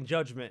not making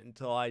judgment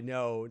until I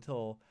know,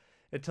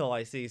 until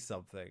I see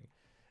something.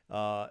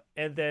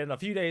 And then a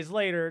few days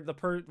later,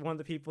 one of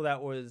the people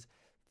that was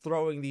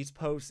throwing these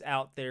posts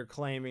out there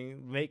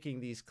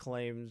making these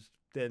claims,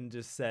 then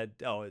just said,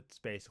 "Oh, it's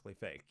basically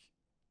fake."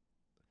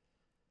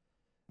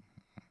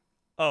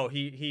 Oh,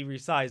 he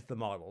resized the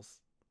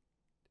models.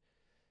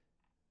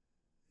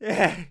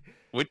 Yeah,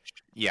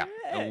 Yeah,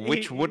 he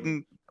which would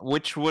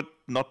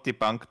not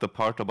debunk the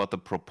part about the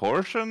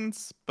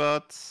proportions,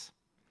 but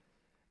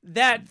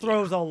that yeah.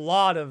 throws a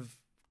lot of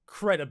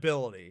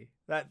credibility.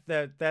 I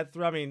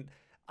mean,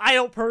 I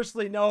don't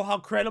personally know how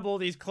credible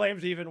these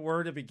claims even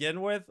were to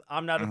begin with.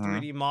 I'm not a Mhm.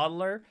 3D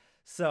modeler,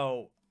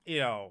 so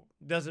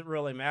doesn't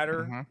really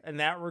matter Mhm. in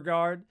that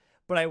regard.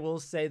 But I will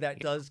say that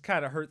Yeah. does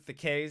kind of hurt the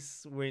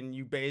case when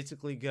you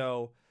basically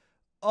go,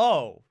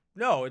 "Oh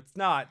no, it's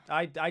not.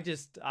 I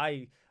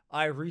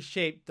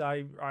reshaped.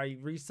 I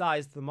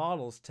resized the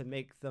models to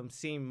make them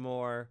seem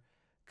more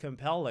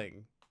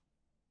compelling."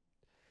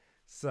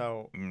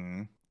 So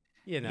Mhm.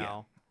 you Yeah.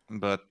 know,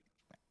 But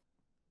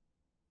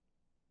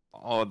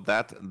all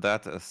that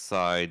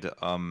aside,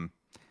 the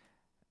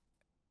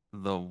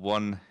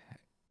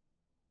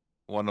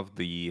one of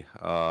the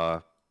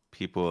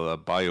people,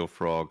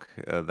 Biofrog,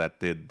 that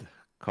did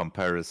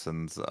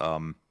comparisons,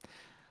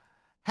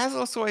 has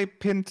also a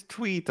pinned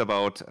tweet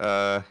about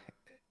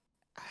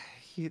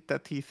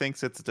he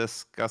thinks it's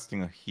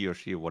disgusting, or he or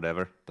she,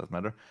 whatever, doesn't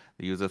matter.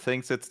 The user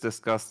thinks it's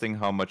disgusting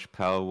how much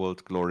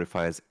Palworld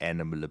glorifies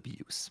animal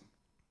abuse,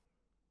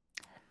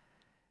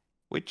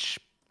 which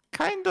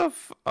kind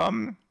of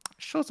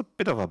shows a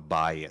bit of a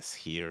bias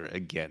here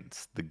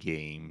against the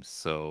game.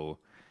 So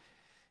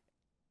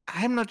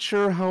I'm not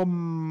sure how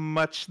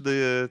much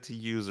the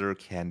user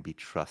can be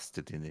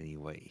trusted in any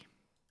way.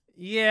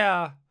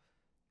 Yeah,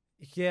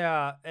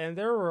 and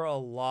there were a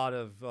lot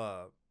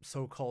of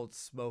so-called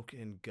smoke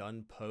and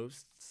gun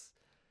posts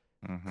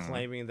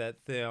claiming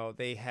that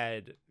they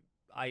had,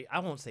 I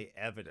won't say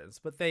evidence,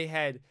 but they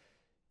had,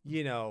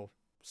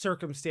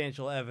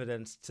 circumstantial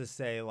evidence to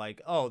say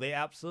like, oh, they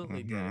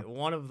absolutely did it.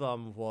 One of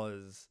them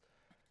was,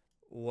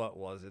 what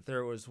was it?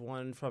 There was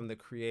one from the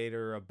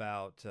creator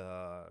about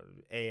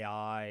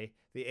AI.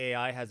 The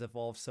AI has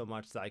evolved so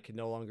much that I can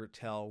no longer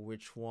tell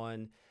which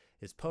one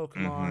is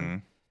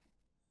Pokemon.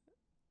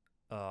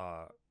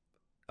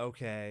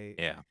 Okay.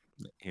 Yeah,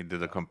 he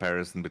did a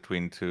comparison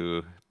between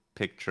two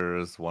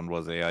pictures. One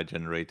was AI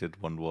generated,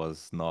 one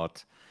was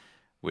not,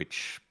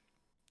 which,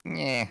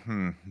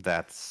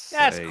 that's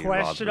a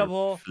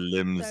questionable. rather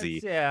flimsy.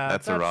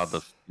 That's a rather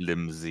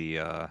flimsy,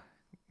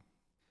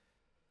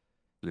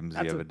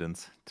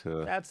 evidence to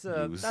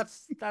use.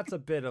 That's a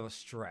bit of a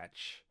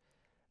stretch.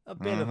 A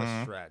bit of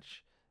a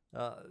stretch.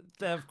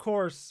 Of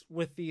course,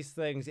 with these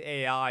things,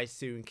 AI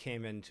soon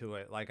came into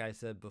it. Like I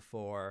said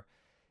before.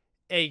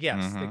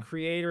 Yes, the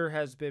creator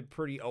has been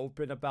pretty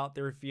open about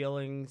their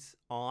feelings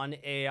on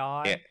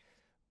AI. Yeah.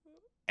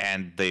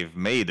 And they've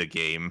made a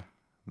game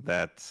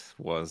that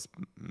was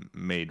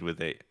made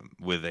with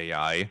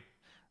AI,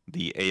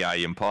 the AI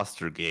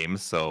imposter game.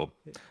 So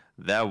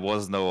there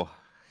was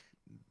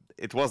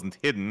it wasn't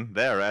hidden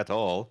there at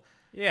all.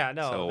 Yeah,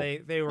 no, so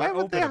they were why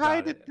would open they about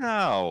hide it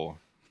now?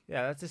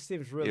 Yeah, that just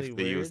seems really if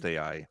they weird. used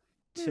AI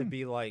to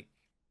be like,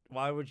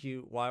 why would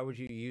you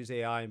use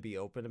AI and be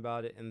open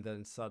about it and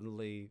then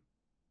suddenly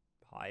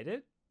hide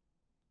it?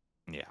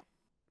 Yeah.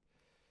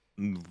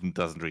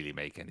 Doesn't really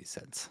make any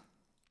sense.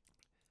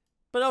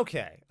 But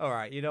okay. All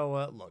right. You know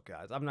what? Look,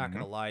 guys, I'm not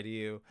going to lie to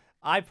you.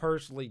 I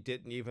personally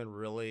didn't even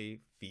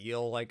really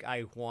feel like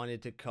I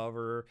wanted to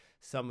cover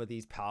some of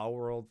these Power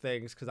World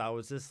things because I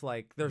was just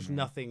like, there's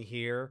nothing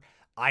here.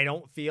 I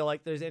don't feel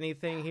like there's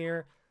anything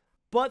here.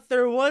 But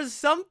there was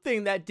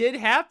something that did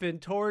happen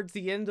towards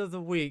the end of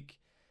the week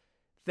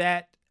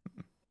that,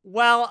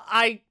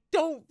 I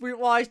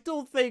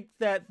still think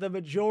that the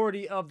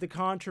majority of the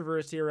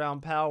controversy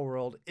around Power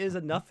World is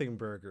a nothing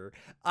burger.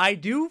 I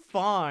do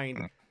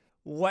find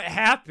what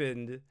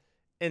happened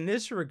in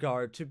this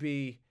regard to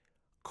be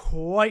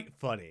quite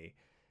funny,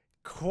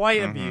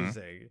 quite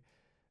amusing.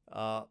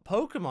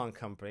 Pokemon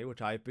Company,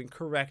 which I've been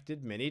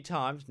corrected many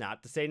times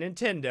not to say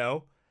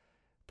Nintendo,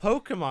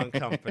 Pokemon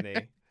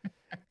Company.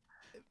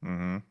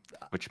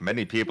 Which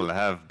many people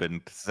have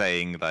been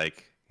saying,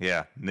 like,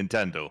 yeah,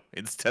 Nintendo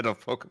instead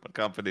of Pokemon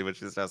Company,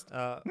 which is just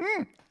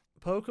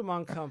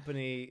Pokemon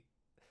Company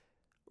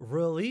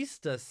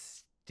released a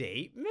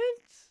statement,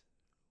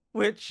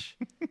 which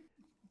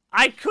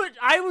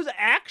I was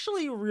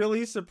actually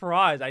really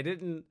surprised.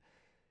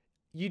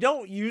 You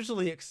don't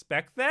usually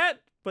expect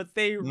that, but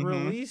they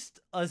released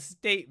a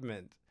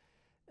statement.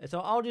 And so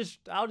I'll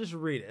just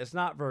read it. It's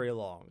not very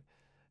long.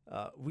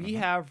 We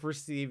have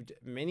received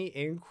many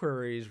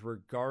inquiries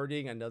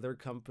regarding another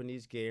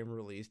company's game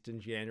released in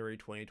January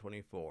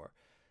 2024.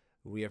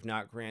 We have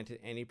not granted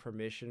any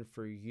permission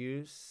for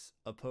use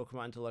of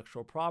Pokemon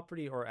intellectual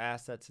property or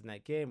assets in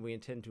that game. We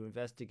intend to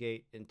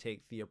investigate and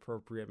take the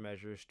appropriate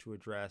measures to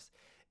address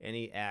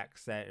any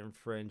acts that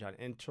infringe on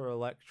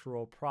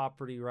intellectual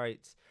property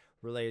rights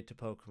related to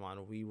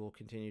Pokemon. We will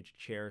continue to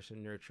cherish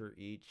and nurture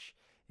each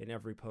and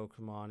every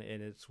Pokemon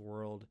in its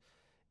world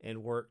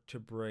and work to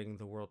bring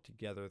the world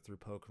together through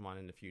Pokemon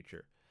in the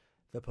future.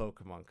 The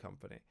Pokemon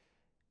Company.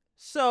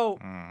 So,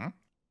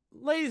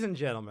 ladies and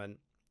gentlemen,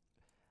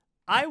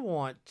 I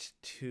want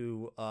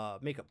to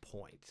make a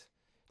point.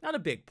 Not a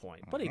big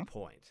point, but a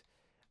point.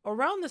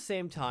 Around the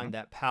same time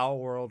that Power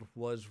World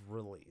was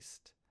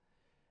released,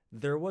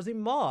 there was a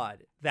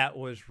mod that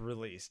was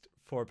released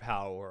for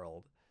Power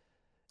World.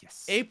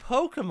 Yes. A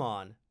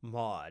Pokemon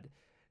mod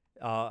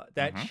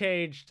that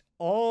changed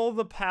all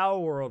the Power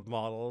World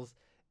models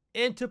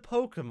into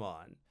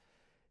Pokemon.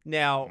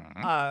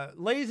 Now,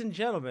 ladies and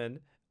gentlemen,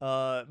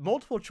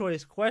 multiple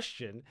choice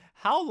question.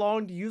 How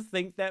long do you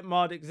think that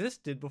mod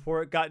existed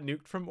before it got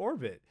nuked from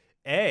orbit?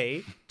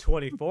 A,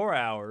 24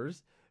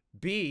 hours,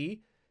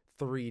 B,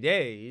 3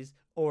 days,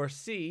 or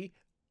C,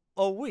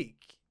 a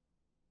week?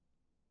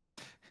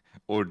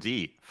 Or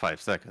D, 5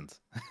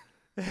 seconds.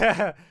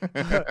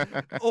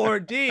 Or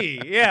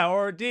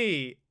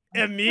D,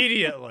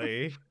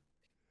 immediately.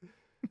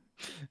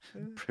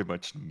 Pretty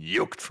much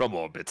nuked from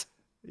orbit.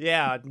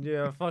 Yeah,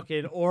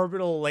 fucking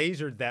orbital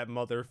lasered that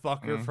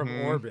motherfucker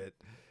from orbit.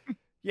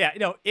 Yeah,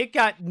 it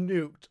got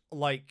nuked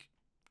like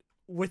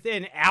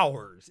within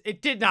hours.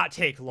 It did not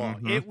take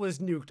long. It was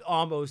nuked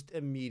almost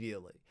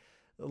immediately.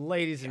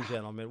 ladies and Yeah.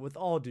 gentlemen, with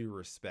all due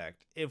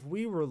respect, if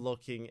we were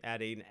looking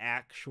at an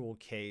actual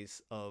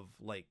case of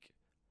like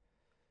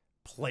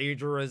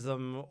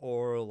plagiarism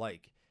or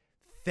like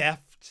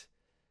theft,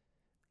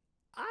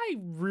 I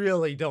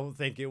really don't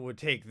think it would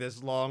take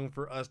this long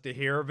for us to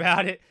hear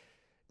about it.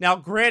 Now,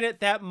 granted,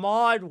 that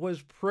mod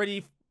was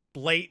pretty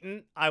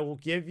blatant. I will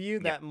give you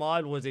Yeah. that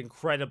mod was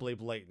incredibly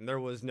blatant. There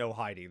was no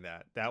hiding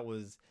that.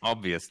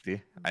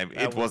 Obviously, That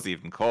it was was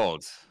even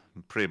called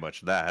pretty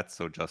much that.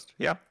 So just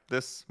yeah,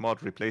 this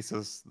mod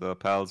replaces the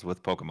pals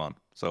with Pokemon.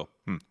 So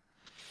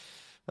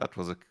that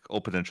was a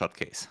open and shut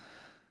case.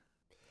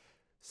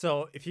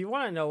 So, if you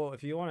want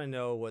to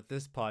know what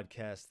this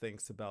podcast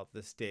thinks about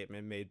this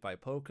statement made by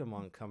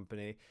Pokemon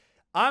Company,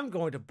 I'm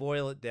going to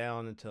boil it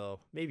down into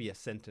maybe a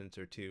sentence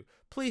or two.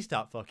 Please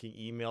stop fucking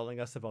emailing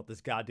us about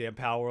this goddamn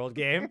Power World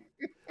game.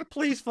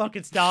 Please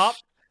fucking stop.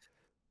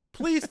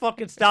 Please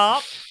fucking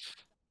stop.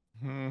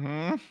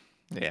 Mm-hmm.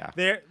 Yeah,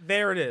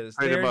 There it is.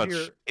 pretty There's much.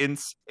 your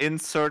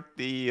Insert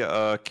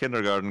the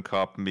kindergarten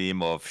cop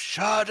meme of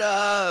 "Shut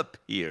up"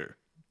 here.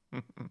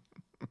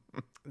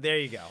 there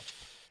you go.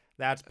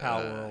 That's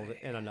Power Uh, World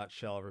in a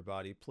nutshell,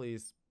 everybody.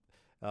 Please,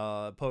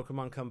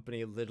 Pokemon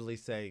Company literally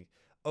saying,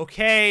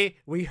 okay,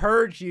 we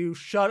heard you.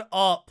 Shut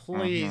up,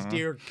 please, mhm.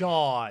 dear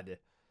God.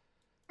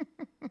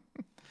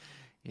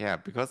 Yeah,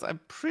 because I'm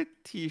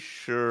pretty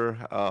sure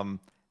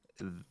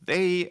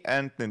they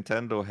and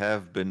Nintendo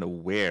have been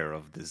aware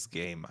of this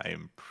game.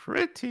 I'm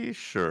pretty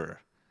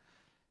sure.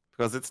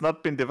 Because it's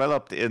not been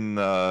developed in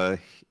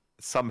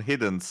some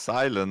hidden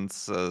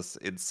silence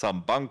in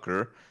some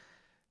bunker.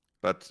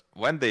 But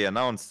when they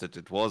announced it,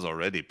 it was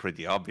already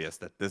pretty obvious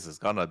that this is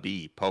gonna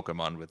be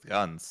Pokemon with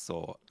guns.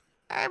 So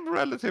I'm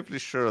relatively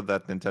sure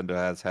that Nintendo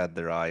has had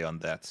their eye on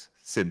that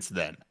since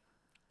then.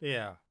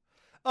 Yeah.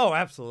 Oh,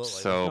 absolutely.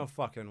 There's So no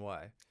fucking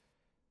way.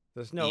 yeah,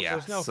 There's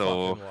no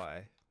so fucking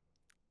way.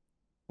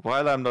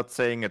 while I'm not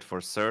saying it for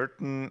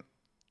certain,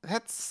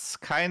 that's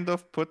kind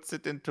of puts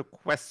it into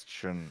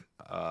question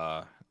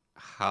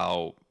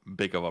how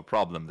big of a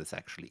problem this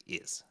actually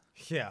is.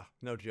 Yeah,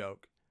 no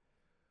joke.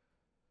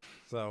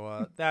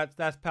 So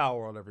that's Power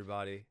World,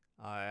 everybody.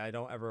 I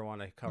don't ever want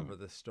to Hmm. cover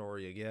this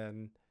story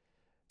again.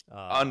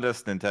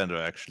 Unless Nintendo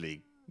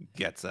actually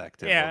gets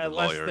active or Yeah, the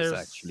lawyers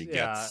actually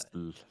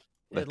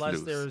let unless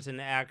loose. there's an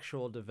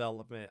actual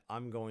development,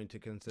 I'm going to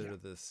Yeah, consider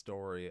this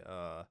story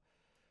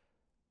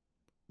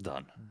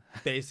done.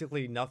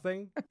 basically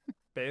nothing.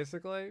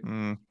 Basically,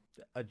 Mm,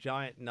 a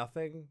giant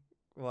nothing.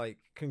 Like,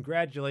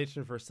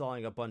 congratulations for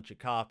selling a bunch of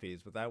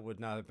copies, but that would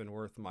not have been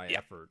worth my yeah.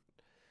 effort.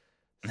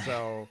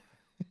 So,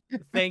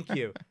 thank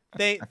you.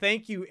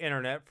 Thank you,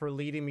 internet, for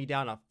leading me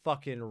down a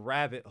fucking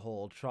rabbit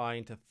hole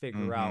trying to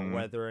figure out Mm-hmm.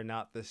 whether or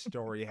not this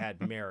story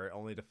had merit,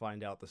 only to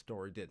find out the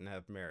story didn't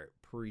have merit.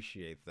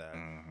 Appreciate that.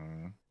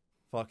 Mm-hmm.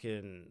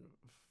 Fucking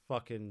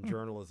fucking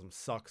journalism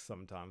sucks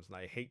sometimes, and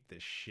I hate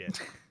this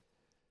shit.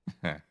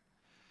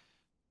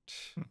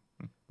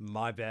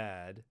 My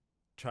bad.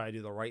 Try to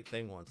do the right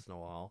thing once in a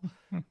while.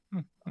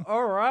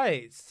 All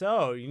right,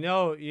 so you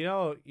know what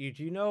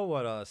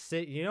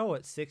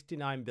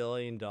 $69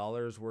 billion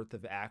worth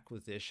of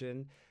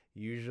acquisition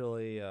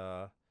usually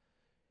well,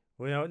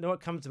 know what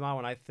comes to mind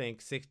when I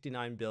think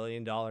 $69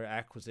 billion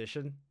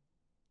acquisition?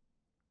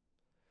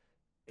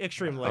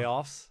 Extreme Well,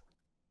 layoffs,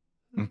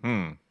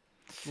 mm-hmm.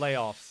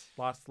 layoffs,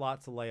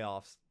 lots of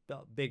layoffs,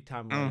 big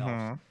time layoffs,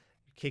 Mm-hmm.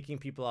 kicking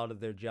people out of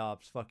their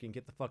jobs. Fucking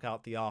get the fuck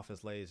out the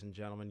office, ladies and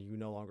gentlemen. You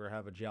no longer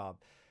have a job.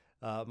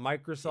 Yeah.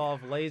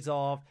 Microsoft lays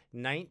off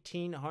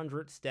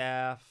 1,900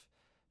 staff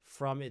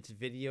from its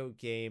video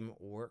game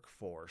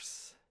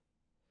workforce.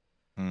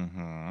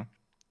 Mm-hmm.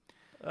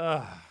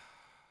 Ugh.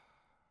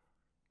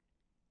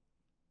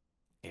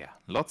 Yeah.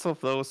 Lots of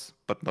those,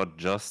 but not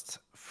just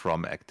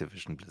from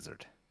Activision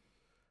Blizzard.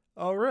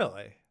 Oh,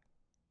 really?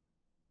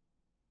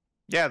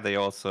 Yeah, they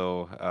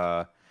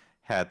also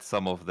had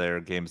some of their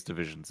games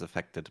divisions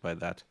affected by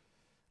that.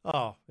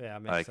 Oh, yeah,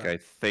 makes Like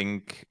sense.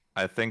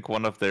 I think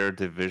one of their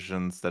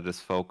divisions that is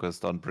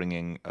focused on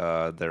bringing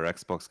their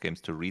Xbox games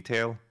to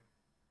retail.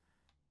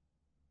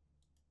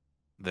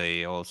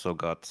 They also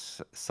got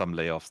some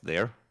layoffs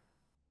there.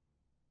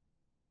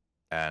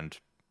 And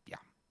yeah,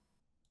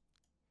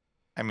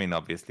 I mean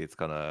obviously it's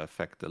gonna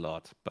affect a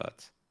lot,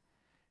 but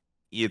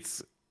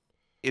it's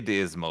it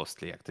is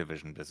mostly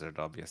Activision Blizzard,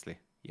 obviously.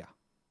 Yeah.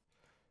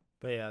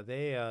 But yeah,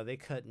 they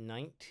cut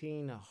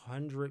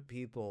 1,900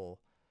 people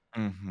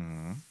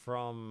Mm-hmm.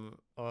 from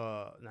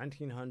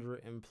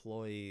 1,900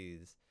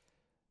 employees.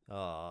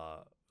 Uh,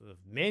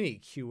 many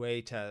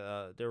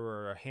QA. There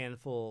were a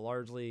handful,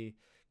 largely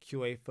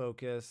QA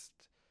focused.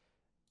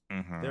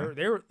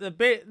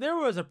 Mm-hmm. There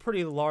was a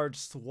pretty large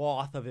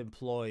swath of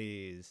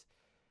employees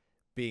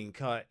being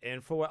cut,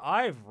 and for what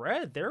I've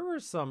read, there were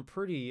some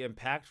pretty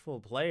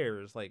impactful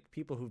players, like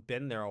people who've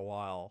been there a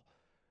while,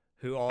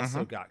 who Mm-hmm.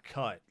 also got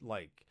cut.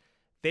 Like,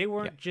 they Yeah.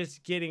 weren't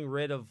just getting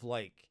rid of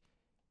like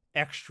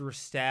extra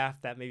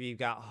staff that maybe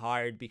got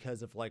hired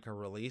because of like a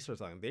release or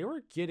something. They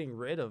were getting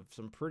rid of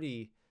some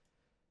pretty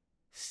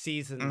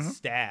seasoned Mm-hmm.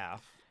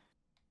 staff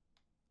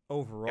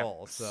Yeah,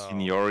 overall.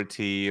 So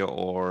seniority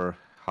or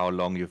how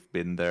long you've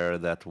been there,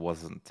 that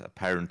wasn't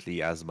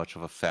apparently as much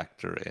of a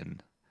factor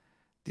in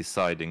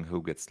deciding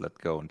who gets let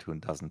go and who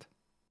doesn't.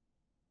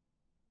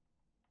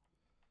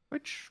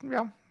 Which,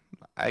 yeah,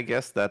 I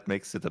guess that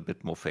makes it a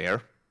bit more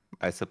fair,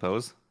 I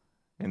suppose,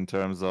 in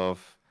terms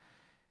of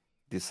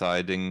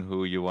deciding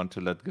who you want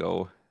to let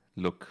go.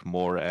 Look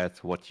more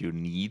at what you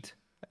need,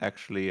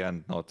 actually,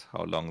 and not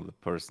how long the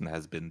person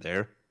has been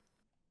there.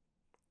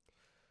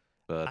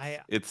 But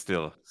I it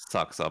still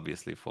sucks,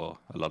 obviously, for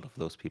a lot of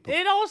those people.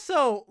 it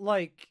also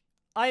like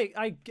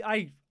I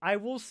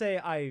will say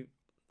I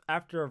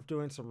after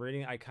doing some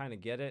reading I kind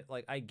of get it.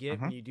 Like I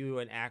get when Mm-hmm. you do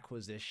an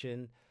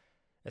acquisition,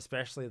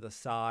 especially the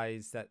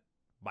size that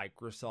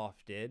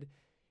Microsoft did,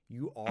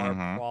 you are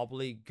Mm-hmm.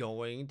 probably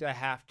going to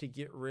have to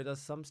get rid of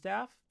some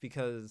staff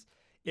because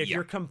if Yeah,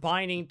 you're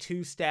combining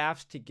two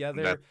staffs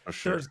together, that's for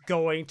sure. there's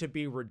going to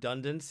be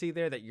redundancy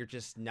there that you're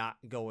just not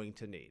going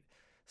to need.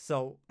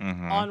 So,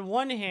 Mm-hmm. on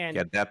one hand,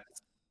 Yeah,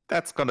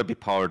 that's gonna be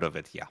part of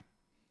it. Yeah.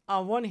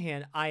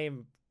 I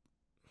am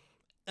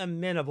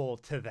amenable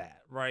to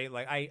that, right?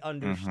 Like I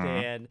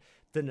Mm-hmm. understand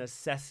the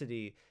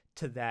necessity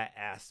to that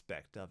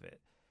aspect of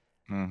it.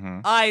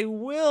 Mm-hmm. I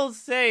will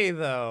say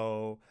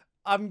though,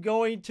 I'm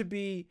going to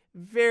be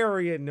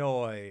very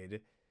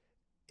annoyed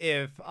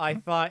if I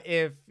thought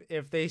if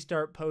they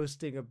start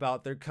posting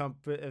about their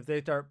company, if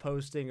they start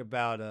posting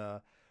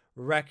about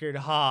record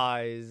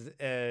highs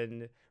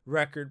and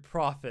record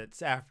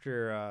profits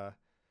after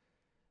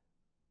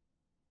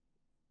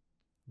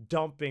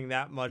dumping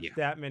Yeah.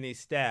 that many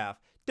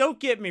staff. Don't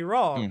get me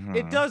wrong,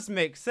 it Mm-hmm. does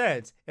make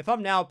sense. If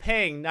I'm now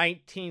paying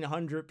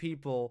 1900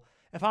 people,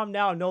 if I'm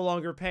now no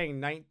longer paying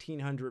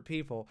 1900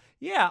 people,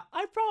 yeah,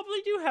 I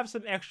probably do have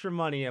some extra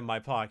money in my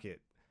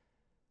pocket.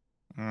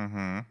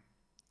 Mm-hmm.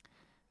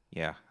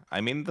 Yeah.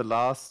 I mean, the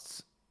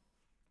last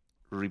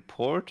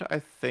report, I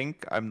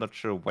think, I'm not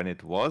sure when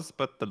it was,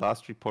 but the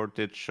last report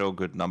did show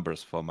good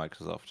numbers for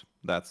Microsoft.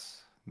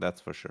 That's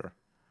for sure.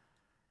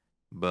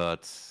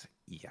 But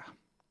yeah,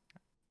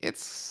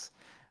 it's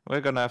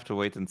we're gonna have to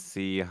wait and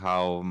see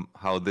how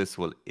this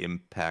will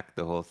impact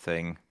the whole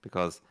thing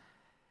because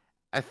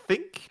I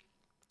think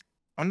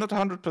I'm not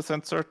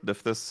 100% certain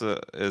if this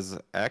is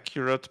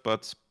accurate,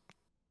 but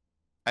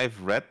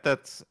I've read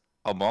that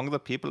among the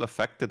people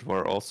affected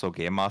were also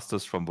game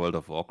masters from World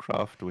of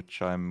Warcraft,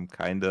 which I'm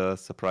kind of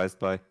surprised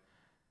by.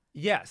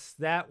 Yes,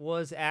 that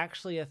was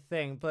actually a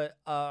thing, but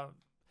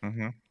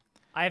Mm-hmm.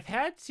 I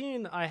have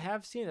seen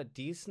a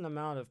decent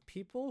amount of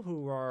people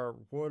who are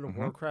World of Mm-hmm.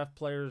 Warcraft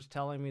players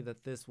telling me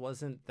that this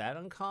wasn't that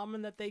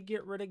uncommon that they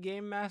get rid of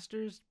game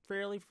masters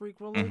fairly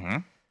frequently. Mm-hmm.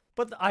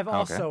 But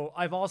Okay.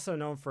 I've also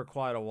known for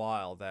quite a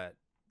while that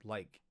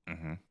like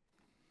Mm-hmm.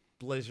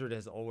 Blizzard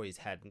has always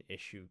had an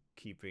issue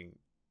keeping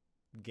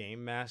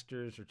game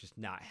masters or just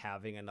not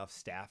having enough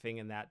staffing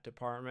in that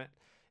department.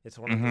 It's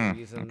one of the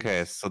Mm-hmm.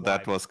 Okay, reasons so why.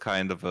 that was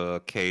kind of a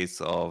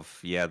case of,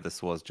 yeah,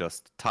 this was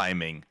just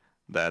timing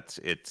that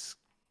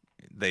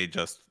they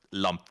just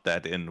lumped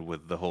that in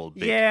with the whole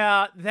big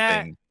Yeah,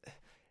 thing.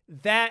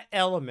 that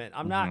element.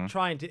 I'm not Mm-hmm.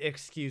 trying to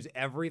excuse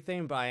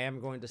everything, but I am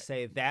going to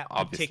say that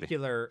Obviously.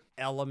 particular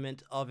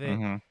element of it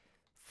Mm-hmm.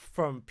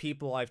 from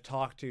people I've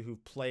talked to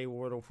who've played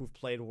World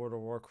of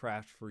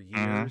Warcraft for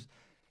Mm-hmm. years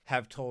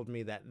have told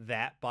me that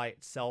that by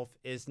itself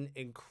isn't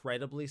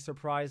incredibly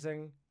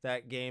surprising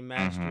that game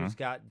Mm-hmm. masters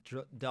got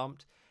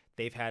dumped.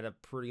 They've had a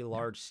pretty Yeah.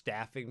 large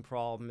staffing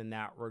problem in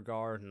that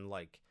regard and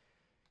like,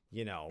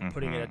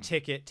 putting in a Mm-hmm.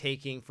 ticket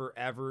taking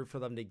forever for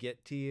them to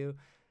get to you.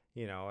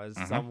 As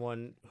Mm-hmm.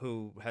 someone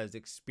who has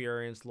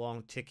experienced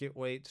long ticket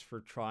waits for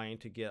trying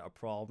to get a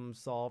problem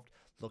solved,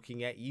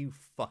 looking at you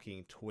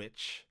fucking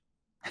Twitch.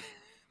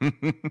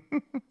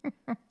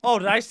 Oh,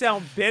 did I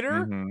sound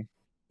bitter? Mm-hmm.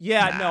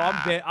 Yeah, no,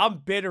 Nah. I'm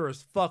bitter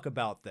as fuck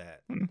about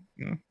that.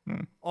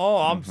 Mm-hmm. Oh,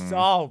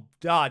 Mm-hmm.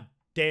 god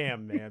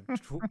damn, man.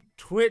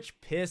 Twitch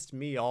pissed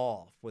me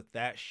off with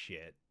that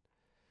shit.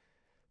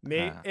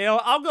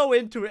 I'll go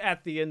into it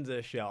at the end of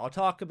the show. I'll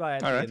talk about it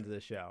at All the right. end of the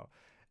show.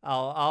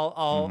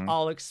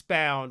 I'll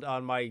expound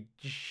on my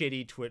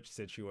shitty Twitch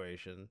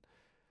situation.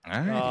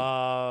 Alrighty.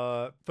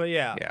 But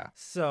yeah. Yeah.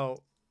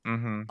 So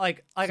Mm-hmm.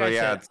 like So I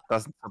yeah, said, it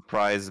doesn't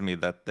surprise me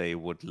that they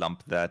would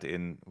lump that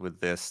in with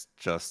this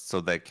just so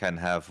they can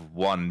have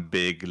one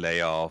big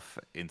layoff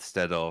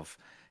instead of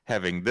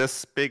having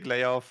this big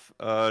layoff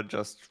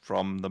just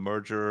from the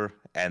merger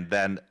and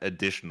then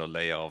additional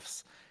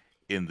layoffs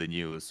in the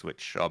news,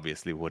 which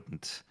obviously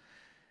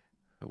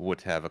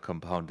would have a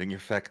compounding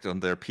effect on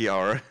their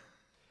PR.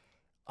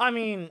 I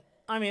mean,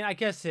 I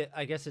guess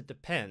it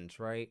depends,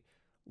 right?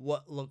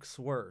 What looks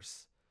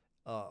worse?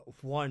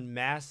 One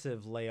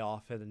massive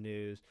layoff in the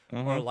news,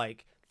 or Mm-hmm.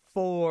 like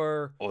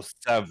four, Or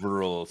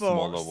several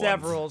four smaller ones.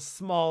 several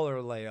smaller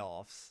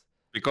layoffs.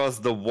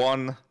 Because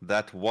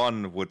that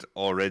one would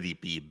already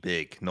be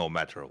big no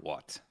matter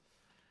what.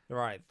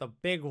 Right, the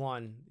big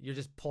one, you're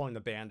just pulling the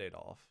band-aid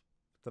off.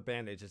 The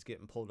band-aid's just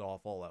getting pulled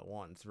off all at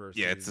once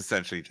Yeah, it's versus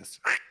essentially just.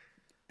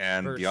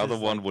 And the other versus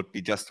one like would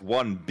be just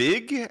one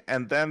big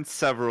and then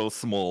several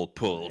small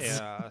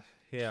pulls. yeah,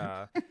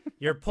 Yeah.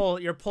 You're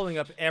pulling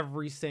up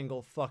every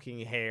single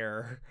fucking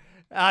hair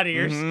out of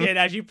your Mm-hmm. skin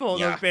as you pull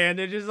those Yeah.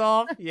 bandages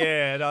off.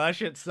 Yeah, no, that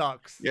shit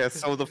sucks. Yeah,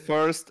 so the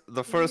first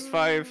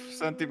 5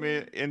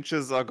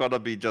 inches are gonna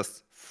be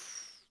just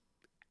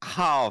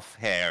half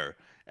hair,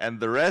 and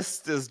the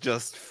rest is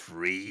just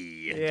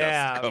free, just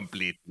Yeah,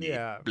 completely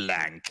yeah,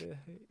 blank.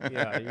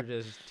 yeah. You're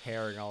just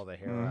tearing all the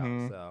hair out.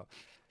 Mm-hmm.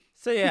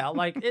 So yeah,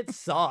 like it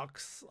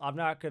sucks. I'm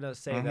not gonna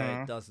say that it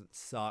Mm-hmm. doesn't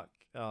suck.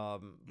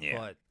 Yeah.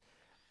 But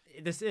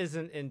this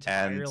isn't And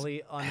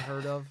entirely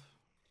unheard of.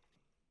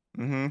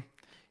 mm-hmm.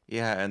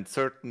 Yeah, and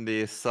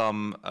certainly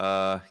some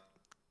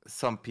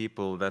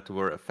people that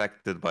were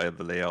affected by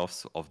the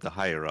layoffs of the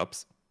higher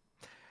ups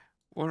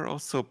were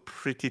also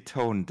pretty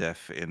tone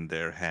deaf in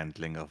their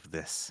handling of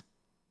this.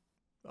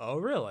 Oh,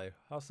 really?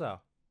 How so?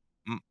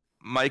 M-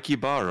 Mikey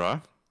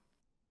Barra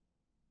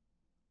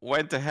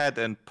went ahead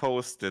and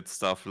posted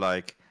stuff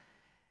like,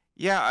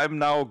 "Yeah, I'm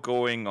now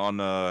going on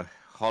a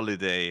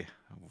holiday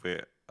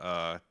with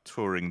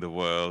touring the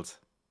world,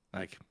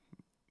 like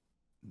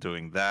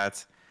doing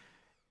that,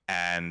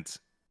 and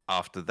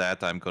after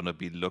that I'm gonna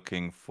be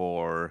looking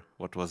for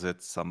what was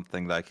it,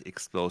 something like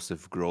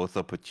explosive growth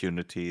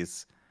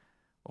opportunities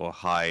or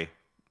high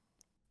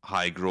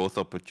growth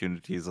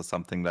opportunities or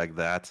something like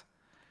that."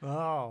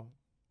 Oh,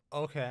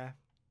 okay.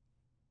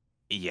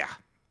 Yeah,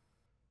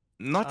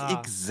 not Uh,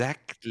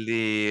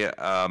 exactly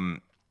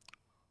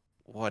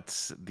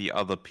what the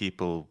other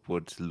people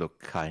would look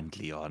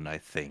kindly on, I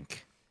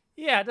think.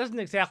 yeah, it doesn't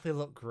exactly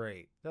look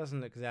great.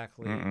 Doesn't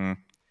exactly. Mm-mm.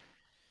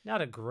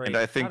 And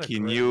I Not think a he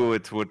great knew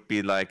look. it would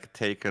be like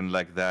taken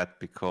like that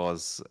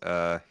because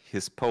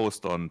his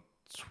post on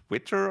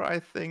Twitter, I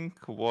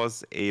think,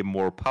 was a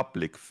more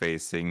public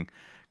facing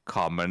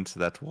comment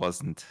that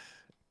wasn't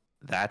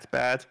that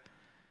bad.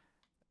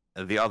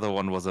 The other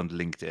one was on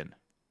LinkedIn.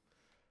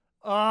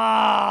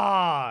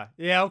 Ah,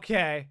 yeah,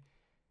 okay.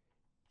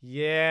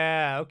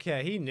 Yeah,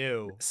 okay. He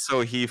knew.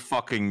 So he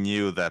fucking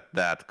knew that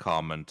that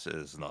comment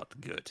is not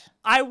good.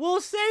 I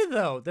will say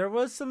though, there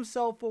was some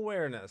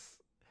self-awareness.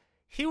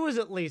 He was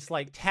at least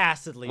like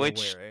tacitly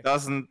aware.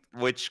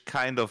 Which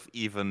kind of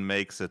even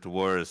makes it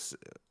worse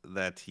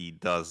that he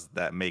does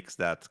that, makes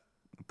that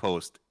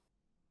post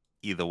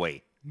either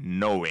way,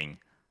 knowing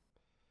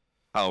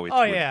how Oh it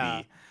would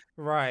yeah, be,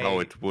 how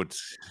right. it would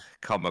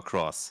come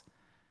across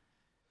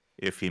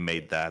if he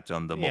made that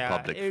on the more Yeah,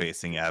 public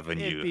facing it'd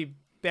avenue. be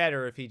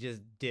better if he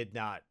just did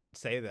not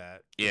say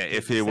that. Yeah, Just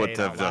if didn't he say would it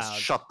have out just loud.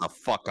 shut the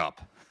fuck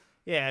up.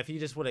 Yeah, if you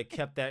just would have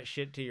kept that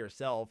shit to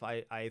yourself,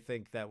 I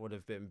think that would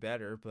have been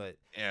better. But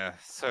Yeah,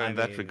 so I in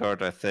that mean,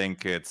 regard, I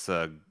think it's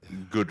a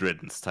good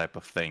riddance type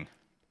of thing.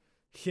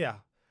 yeah,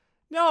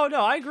 no,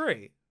 I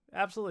agree.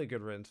 Absolutely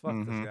good riddance. Fuck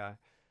this Mm-hmm. guy.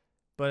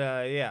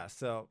 But yeah,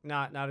 so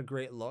not a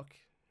great look,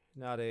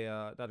 not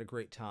a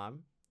great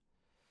time.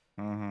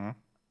 Mm-hmm.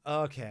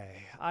 Okay,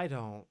 I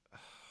don't.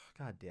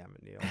 God damn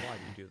it, Neil. Why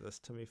do you do this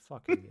to me?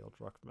 Fucking Neil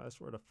Druckmann. I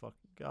swear to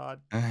fucking God.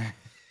 I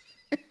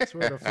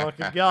swear to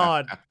fucking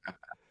God.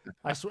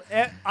 I swear.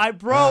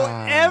 Bro,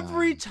 Ah.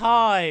 every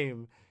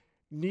time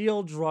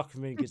Neil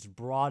Druckmann gets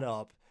brought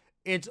up,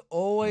 it's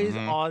always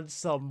Mm-hmm. on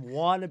some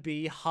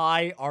wannabe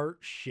high art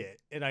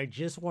shit. And I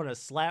just want to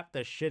slap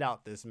the shit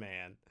out this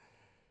man.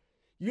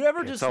 You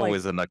ever It's just like.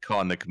 always an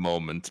iconic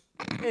moment.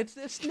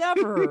 It's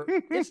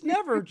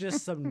never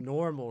just some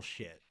normal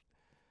shit.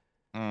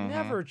 Mm-hmm.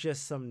 Never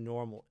just some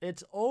normal.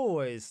 It's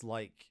always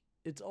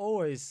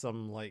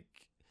some like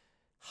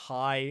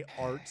high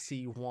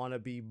artsy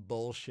wannabe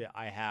bullshit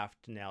I have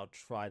to now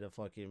try to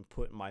fucking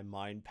put in my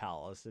mind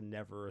palace and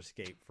never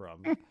escape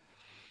from.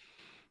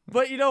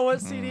 But you know what,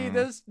 CD?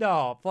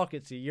 Fuck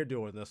it, CD. You're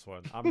doing this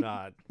one. I'm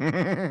not.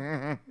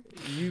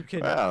 You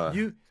can Well,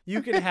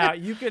 you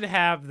can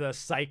have the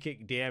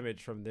psychic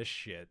damage from this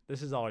shit.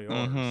 This is all yours.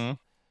 mm-hmm.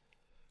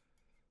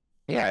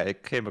 Yeah, I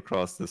came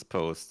across this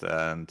post,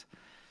 and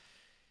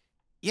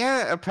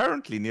yeah,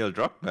 apparently Neil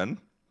Druckmann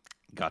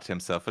got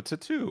himself a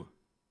tattoo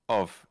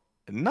of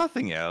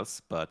nothing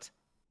else but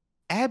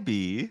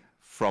Abby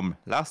from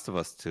Last of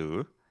Us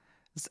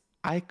 2's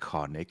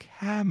iconic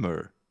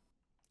hammer,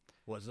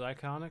 Was it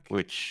iconic?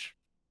 which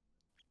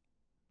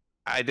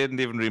I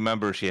didn't even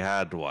remember she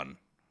had one.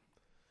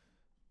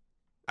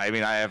 I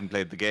mean, I haven't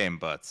played the game,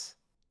 but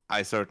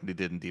I certainly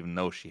didn't even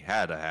know she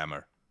had a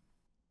hammer,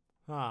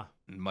 Huh.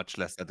 much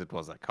less that it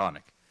was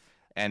iconic.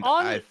 And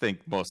I On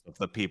think most of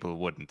the people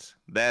wouldn't.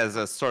 There's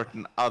a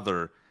certain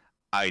other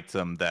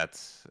item that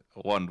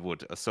one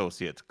would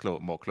associate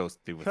more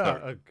closely with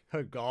her.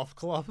 a golf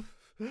club.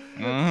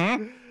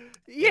 Mm-hmm.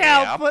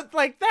 Yeah, Yep. but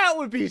like that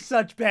would be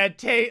such bad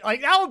taste.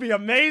 Like that would be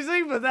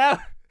amazing, but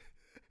that.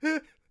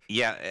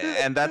 Yeah,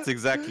 and that's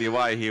exactly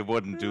why he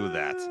wouldn't do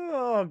that.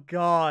 Oh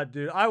God,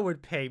 dude, I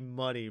would pay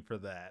money for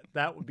that.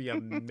 That would be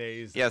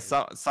amazing. Yeah,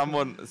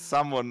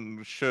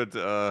 someone should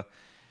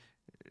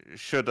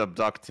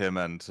abduct him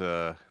and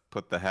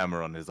put the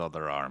hammer on his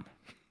other arm.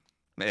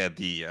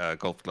 The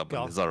golf club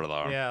on his other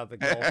arm. Yeah, the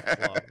golf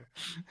club.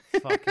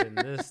 Fucking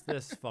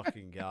this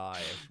fucking guy.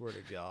 I swear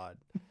to God.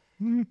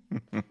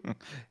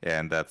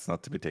 And that's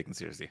not to be taken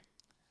seriously.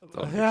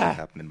 That don't actually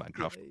happen in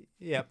Minecraft.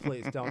 Yeah,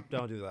 please don't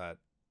do that.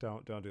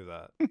 Don't do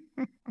that.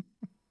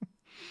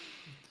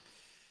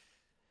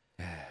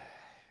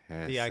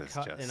 This is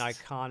An just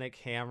iconic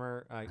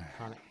hammer,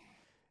 iconic.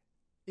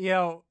 You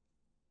know,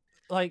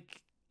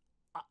 like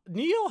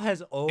Neil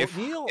has if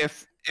Neil.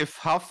 if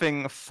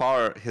huffing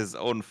his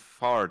own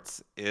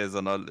farts is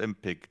an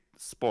Olympic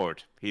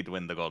sport, he'd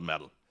win the gold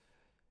medal.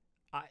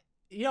 I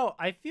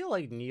I feel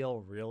like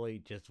Neil really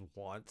just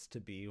wants to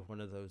be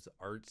one of those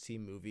artsy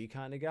movie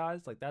kind of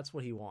guys. Like that's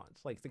what he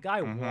wants. Like the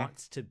guy Mm-hmm.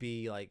 wants to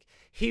be like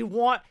he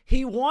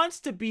wants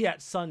to be at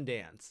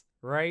Sundance,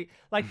 right?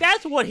 Like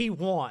that's what he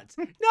wants.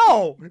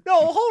 No,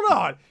 hold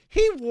on.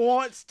 He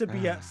wants to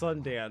be at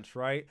Sundance,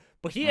 right?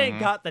 But he ain't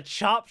Mm-hmm. got the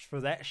chops for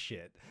that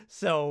shit.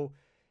 So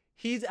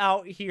he's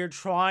out here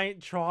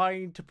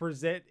trying to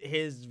present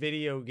his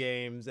video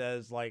games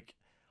as like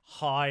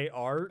high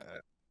art,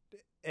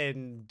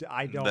 and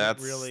I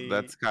don't really.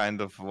 That's kind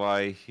of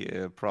why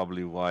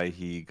probably why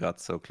he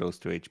got so close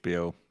to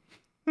HBO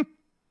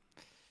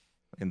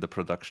in the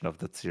production of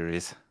that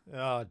series.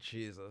 Oh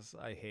Jesus,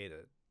 I hate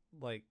it.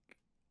 Like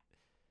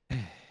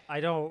I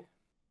don't.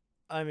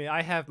 I mean,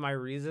 I have my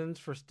reasons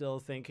for still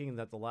thinking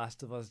that The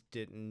Last of Us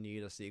didn't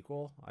need a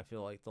sequel. I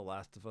feel like The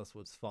Last of Us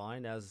was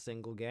fine as a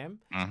single game.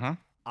 Mm-hmm.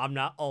 I'm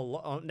not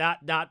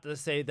not to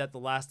say that The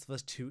Last of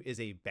Us 2 is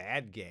a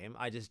bad game.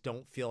 I just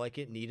don't feel like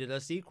it needed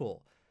a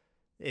sequel.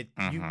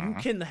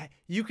 Mm-hmm.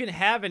 You can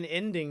have an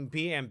ending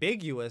be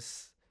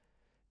ambiguous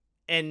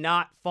and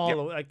not Yep.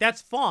 follow, like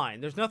that's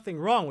fine. There's nothing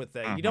wrong with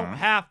that. You don't Mm-hmm.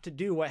 have to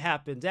do what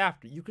happens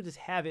after. You could just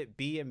have it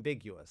be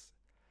ambiguous.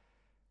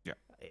 Yeah.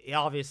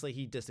 Obviously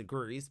he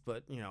disagrees,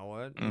 but you know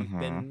what? We've Mm-hmm.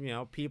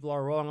 been, people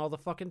are wrong all the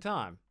fucking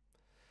time.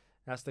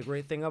 That's the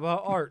great thing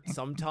about art.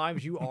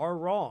 Sometimes you are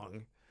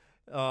wrong.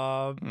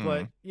 But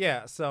Mm.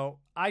 yeah, so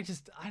I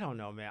don't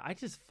know, man. I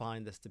just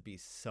find this to be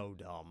so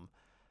dumb.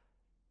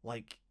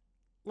 Like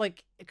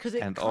because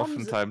And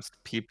oftentimes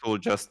people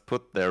just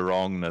put their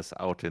wrongness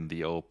out in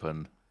the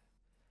open.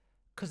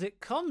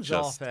 it comes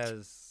off Just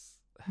as,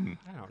 hmm.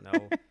 I don't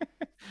know,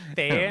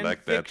 fan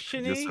Like that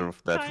producer fiction-y,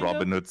 of that kind of.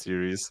 Robin Hood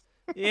series.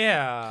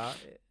 Yeah,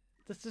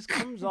 this just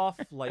comes off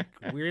like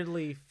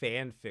weirdly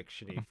fan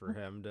fiction-y for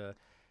him to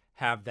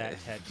have that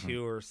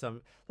tattoo or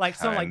some like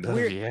Kind of,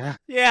 weird, yeah.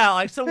 yeah,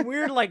 like some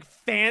weird like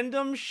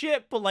fandom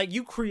shit. But like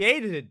you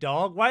created it,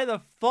 dog. Why the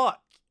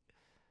fuck?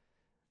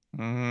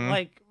 Mm-hmm.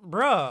 Like,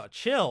 bruh,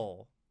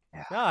 chill.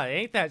 Yeah. God, it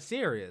ain't that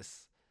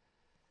serious.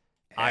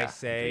 I Yeah,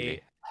 say,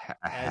 really.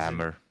 A as an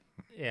hammer.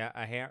 yeah,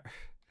 a hair.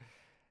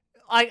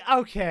 Like,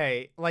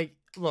 okay, like,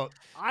 look,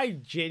 I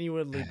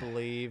genuinely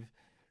believe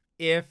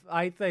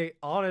I think,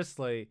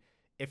 honestly,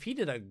 if he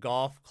did a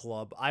golf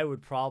club, I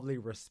would probably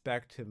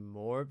respect him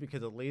more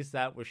because at least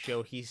that would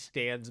show he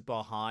stands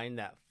behind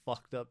that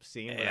fucked up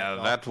scene where that Yeah,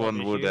 golf that club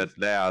one would issues.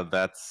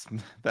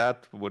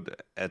 that would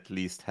at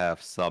least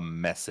have some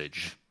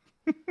message.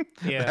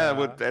 There Yeah,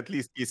 would at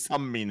least be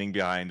some meaning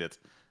behind it.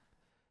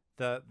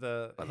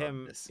 the But not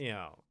him, this.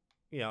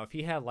 if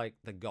he had like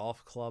the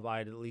golf club,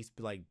 I'd at least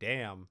be like,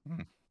 damn,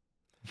 Hmm.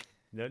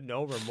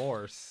 no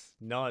remorse,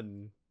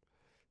 none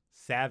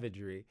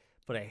savagery.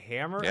 But a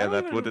hammer, I Yeah, don't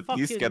even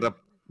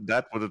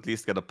that would at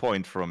least get a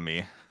point from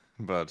me.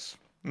 But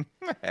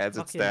as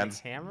it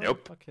stands,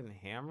 nope. fucking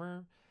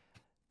hammer.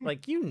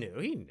 Like he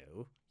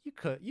knew. You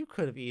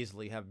could have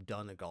easily have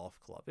done a golf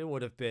club. It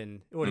would have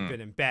been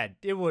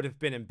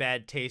Mm. in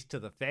bad taste to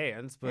the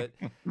fans, but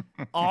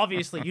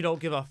obviously you don't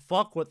give a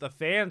fuck what the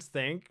fans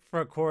think.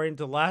 For according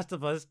to Last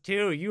of Us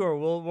 2, you are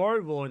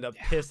more willing to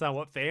Yeah. piss on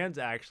what fans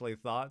actually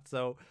thought.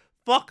 So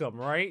fuck them,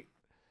 right?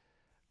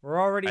 We're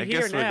already I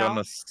here guess we're gonna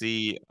now.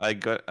 see. I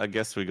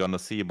guess we're gonna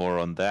see more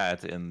on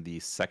that in the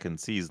second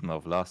season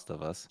of Last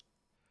of Us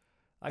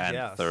I and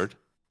guess. third.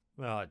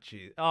 Oh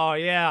jeez. Oh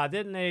yeah,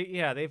 didn't they?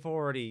 Yeah, they've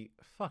already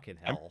fucking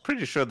I'm hell.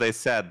 pretty sure they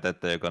said that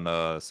they're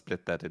gonna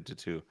split that into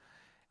two,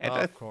 and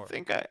Of course.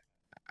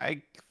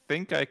 I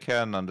think I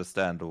can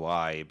understand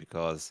why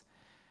because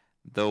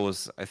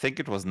I think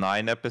it was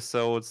 9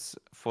 episodes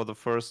for the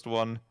first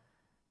one.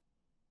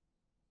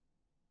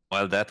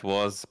 Well, that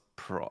was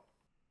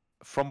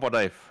from what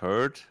I've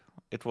heard,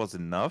 it was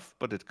enough,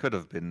 but it could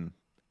have been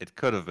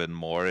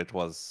more. It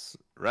was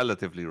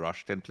relatively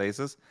rushed in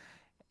places.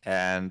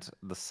 And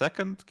the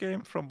second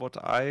game, from what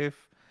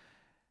I've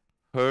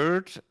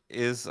heard,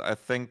 is I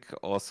think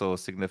also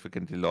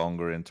significantly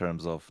longer in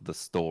terms of the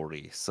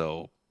story.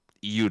 So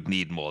you'd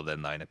need more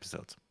than 9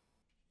 episodes.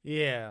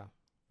 Yeah.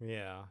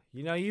 Yeah.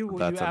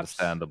 That's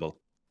understandable.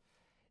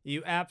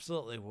 You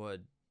absolutely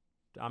would.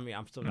 I mean,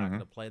 I'm still not Hmm. going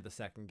to play the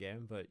second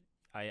game, but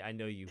I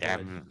know you Yeah,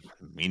 would.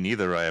 me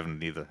neither. I haven't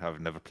neither. I've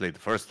never played the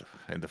first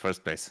in the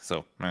first place,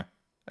 so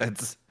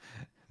it's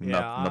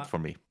Yeah. not for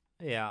me.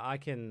 Yeah, I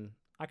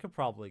could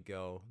probably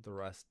go the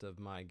rest of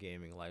my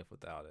gaming life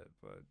without it,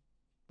 but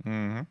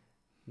Hmm.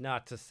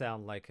 not to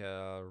sound like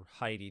a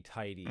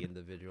tighty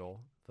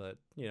individual, but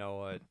you know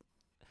what?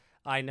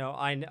 I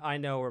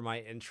know where my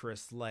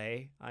interests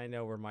lay. I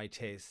know where my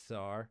tastes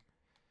are.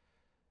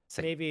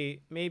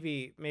 Same.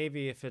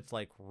 Maybe if it's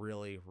like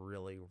really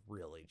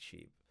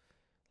cheap.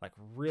 like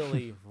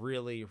really,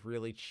 really,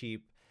 really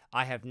cheap.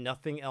 I have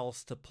nothing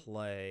else to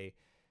play.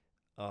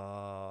 It's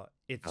Oh,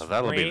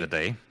 that'll be the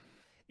day.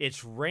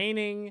 It's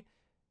raining.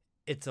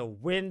 It's a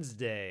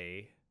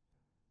Wednesday.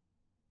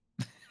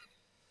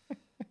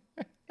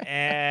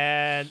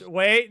 And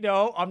wait,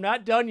 no, I'm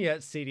not done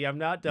yet, CD. I'm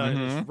not done.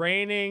 It's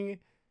raining.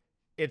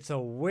 It's a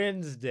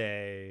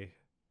Wednesday.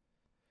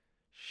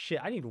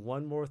 Shit, I need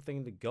one more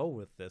thing to go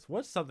with this.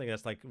 What's something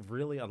that's like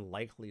really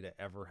unlikely to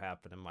ever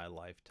happen in my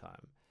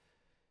lifetime?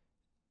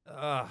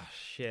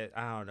 Shit,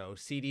 I don't know.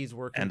 CD's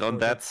working. And on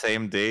that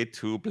same day,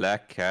 2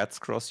 black cats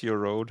cross your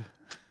road.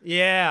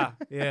 Yeah.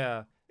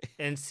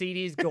 And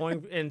CD is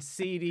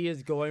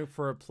going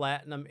for a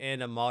platinum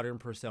in a modern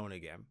Persona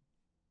game.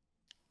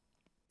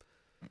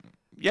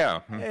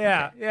 Yeah.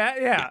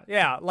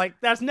 Yeah. Like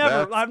that's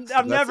never. I'm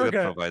never a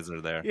gonna.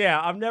 provisor there. Yeah,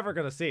 I'm never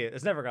gonna see it.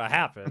 It's never gonna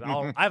happen.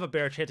 I have a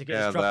bare chance to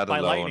get struck by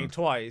lightning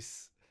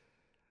twice.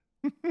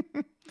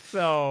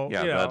 So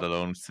yeah, that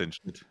alone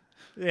cinched it.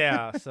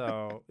 Yeah.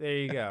 So there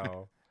you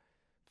go.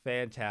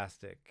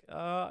 Fantastic.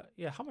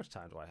 Yeah. How much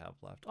time do I have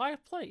left? I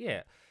play.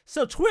 Yeah.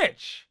 So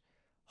Twitch.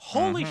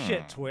 Holy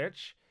shit,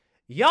 Twitch.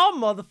 Y'all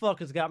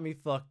motherfuckers got me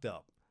fucked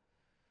up.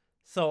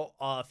 So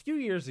a few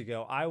years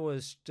ago,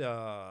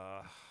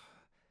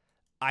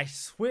 I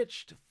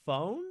switched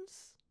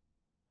phones,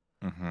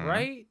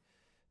 right?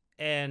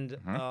 And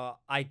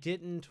I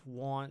didn't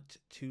want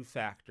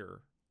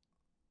 2-factor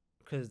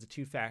because the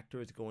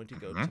 2-factor is going to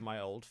go to my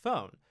old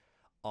phone.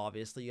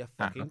 Obviously a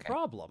fucking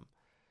problem.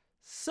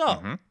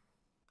 So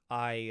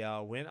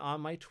I went on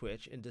my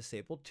Twitch and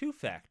disabled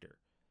 2-factor.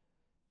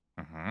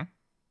 I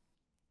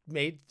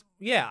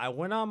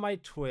went on my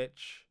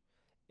Twitch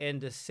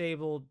and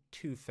disabled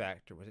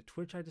 2-factor. Was it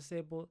Twitch I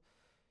disabled?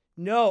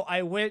 No,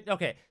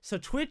 okay, so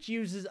Twitch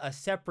uses a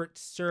separate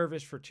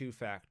service for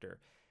 2-factor,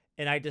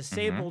 and I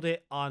disabled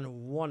it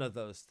on one of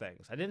those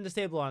things. I didn't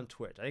disable it on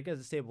Twitch. I think I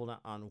disabled it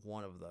on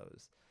one of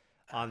those,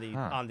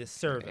 on this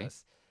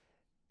service.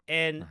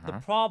 And the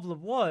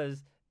problem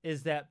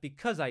is that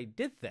because I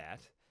did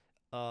that,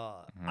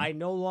 I could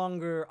no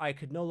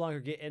longer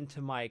get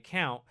into my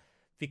account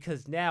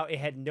because now it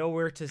had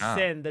nowhere to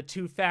send the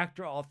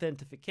 2-factor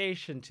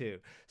authentication to.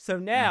 So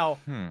now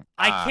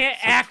I can't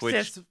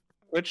access.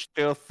 Twitch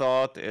still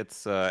thought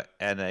it's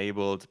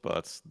enabled,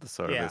 but the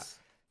service.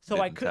 So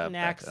I couldn't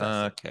access it.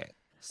 Okay.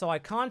 So I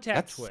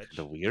contact Twitch.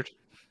 That's weird.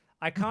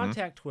 I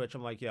contact Twitch.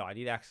 I'm like, yo, I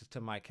need access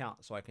to my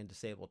account so I can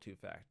disable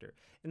 2-factor.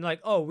 And they're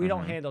like, oh, we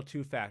don't handle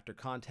 2-factor.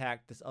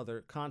 Contact the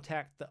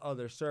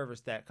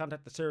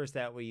service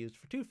that we use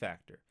for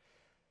 2-factor.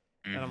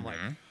 And I'm like,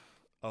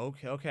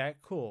 okay,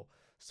 cool.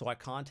 So I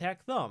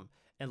contact them,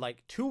 and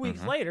like 2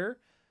 weeks later,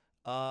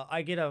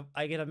 I get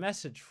a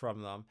message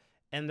from them,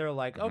 and they're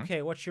like,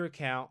 okay, what's your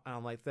account? And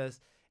I'm like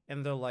this,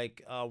 and they're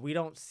like, we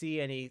don't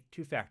see any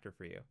 2-factor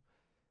for you.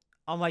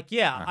 I'm like,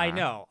 yeah, I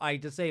know, I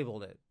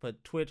disabled it,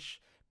 but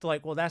Twitch. They're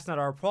like, well, that's not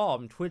our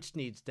problem. Twitch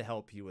needs to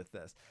help you with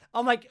this.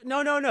 I'm like,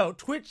 no.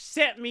 Twitch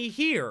sent me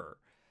here.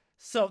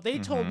 So they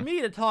told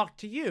me to talk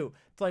to you.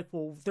 It's like,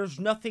 well, there's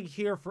nothing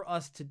here for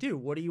us to do.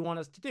 What do you want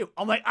us to do?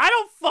 I'm like, I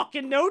don't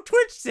fucking know.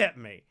 Twitch sent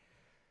me.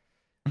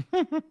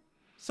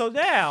 So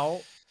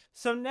now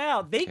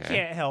they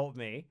can't help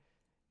me.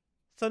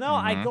 So now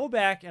I go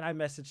back and I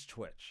message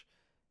Twitch.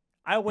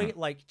 I wait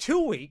like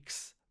 2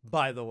 weeks,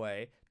 by the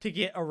way, to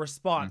get a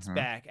response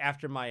back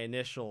after my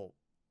initial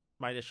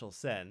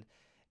send.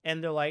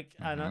 And they're like,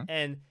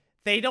 and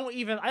they don't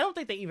even, I don't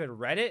think they even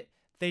read it.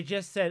 They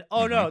just said,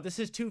 oh no, this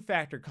is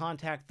 2-factor,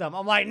 contact them.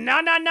 I'm like,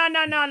 no.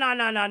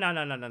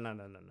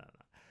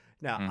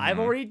 Now, I've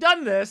already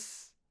done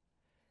this.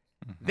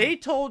 They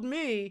told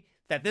me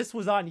that this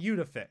was on you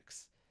to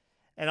fix.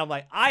 And I'm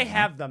like, I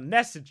have the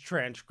message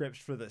transcripts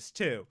for this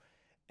too.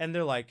 And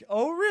they're like,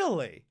 oh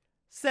really?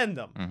 Send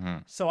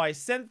them. So I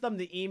sent them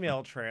the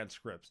email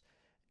transcripts.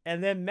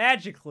 And then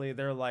magically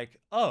they're like,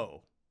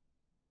 oh.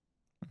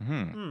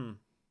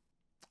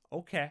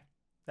 Okay.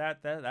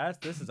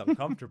 This is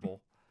uncomfortable.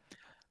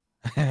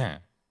 They're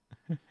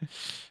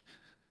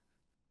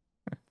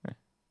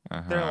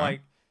like,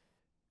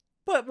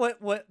 but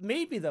what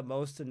made me the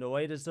most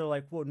annoyed is they're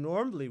like, well,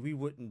 normally we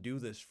wouldn't do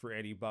this for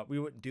anybody. We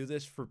wouldn't do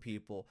this for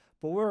people.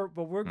 But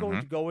we're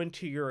going to go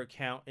into your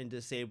account and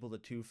disable the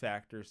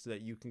 2-factor so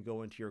that you can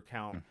go into your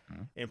account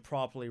and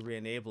properly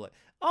re-enable it.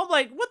 I'm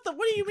like, what do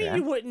you mean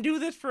you wouldn't do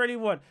this for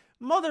anyone?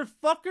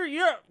 Motherfucker,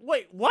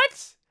 wait,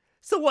 what?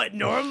 So what,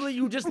 normally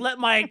you just let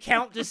my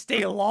account just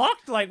stay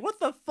locked? Like,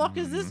 what the fuck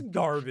is this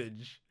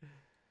garbage?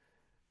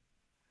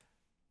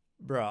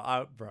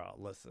 Bro,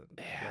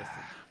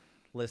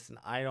 listen,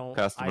 I don't...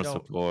 Customer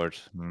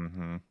support.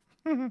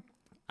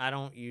 I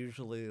don't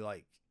usually,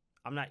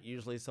 I'm not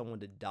usually someone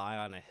to die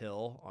on a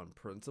hill on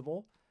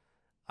principle.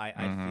 I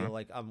feel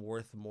like I'm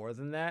worth more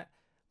than that.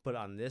 But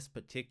on this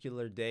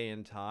particular day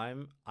and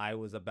time, I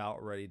was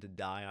about ready to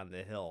die on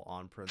the hill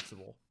on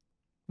principle.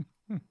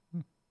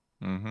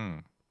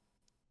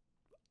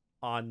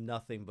 On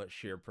nothing but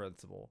sheer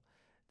principle.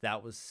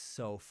 That was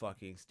so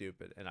fucking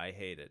stupid, and I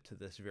hate it to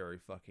this very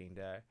fucking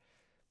day.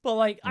 But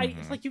like it's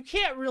Mm-hmm. like you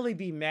can't really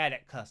be mad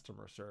at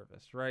customer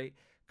service, right?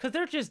 Because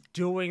they're just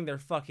doing their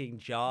fucking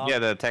Yeah, job.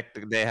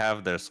 they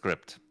have their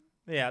script.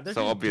 Yeah, they're So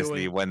just obviously,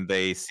 doing. when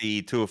they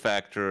see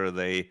two-factor,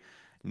 they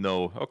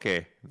know,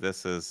 okay,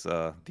 this is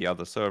the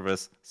other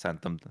service. Send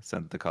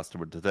the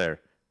customer to there.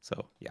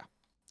 So yeah,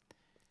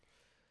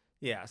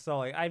 Yeah, so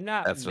like I'm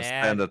not that's just mad.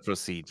 standard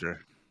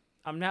procedure.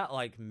 I'm not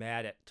like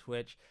mad at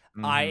Twitch.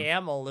 I Hmm.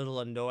 am a little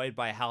annoyed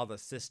by how the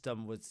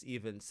system was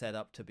even set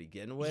up to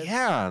begin with.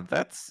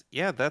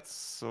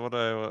 That's what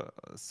I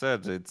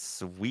said.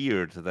 It's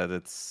weird that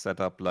it's set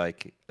up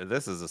like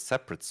this is a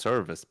separate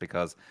service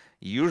because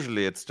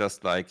usually it's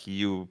just like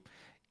you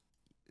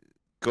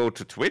go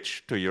to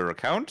Twitch to your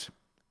account,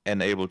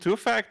 enable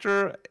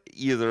two-factor,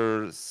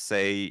 either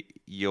say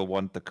you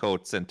want the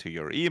code sent to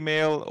your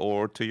email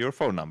or to your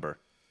phone number,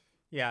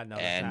 Yeah,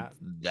 no, that's and not.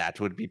 that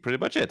would be pretty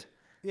much it.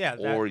 Yeah,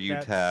 Or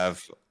you'd have,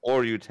 that's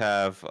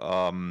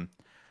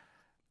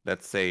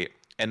let's say,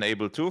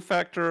 enable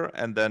two-factor,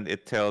 and then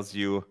it tells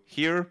you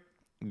here,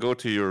 go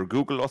to your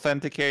Google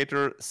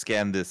Authenticator,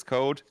 scan this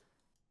code,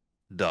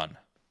 done.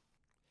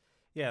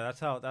 yeah, that's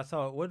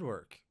how it would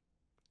work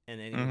in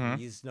any Mm-hmm.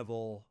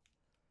 reasonable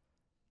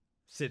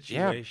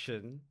Yeah.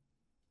 situation.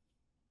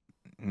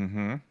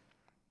 Mm-hmm.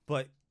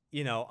 But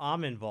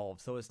I'm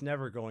involved, so it's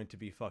never going to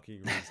be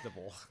fucking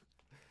reasonable.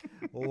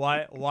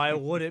 Why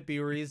would it be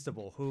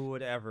reasonable? Who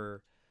would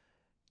ever?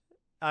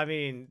 I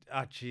mean,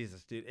 oh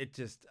Jesus, dude, it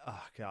just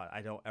oh god,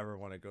 I don't ever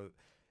want to go.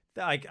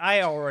 Like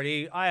I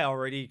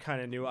already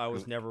kind of knew I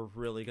was never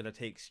really gonna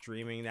take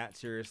streaming that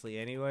seriously,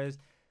 anyways.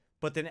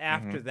 But then Mm-hmm.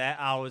 after that,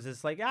 I was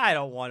just like, I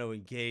don't want to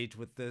engage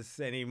with this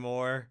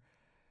anymore.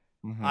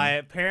 Mm-hmm. I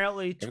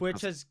apparently Yeah, Twitch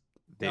because has.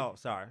 they Oh,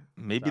 sorry,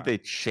 maybe sorry. they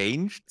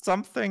changed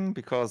something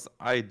because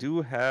I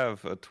do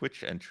have a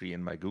Twitch entry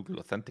in my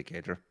Google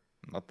Authenticator.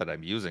 Not that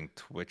I'm using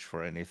Twitch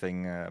for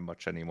anything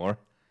much anymore,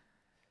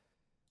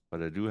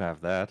 but I do have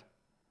that.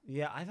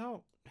 Yeah, I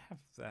don't have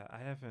that. I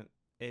haven't.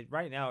 It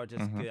right now. It just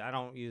Mm-hmm. I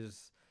don't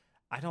use.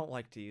 I don't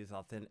like to use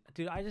authentic.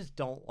 Dude, I just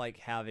don't like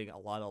having a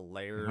lot of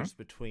Mm-hmm. layers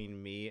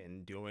between me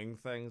and doing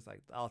things.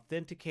 Like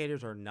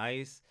authenticators are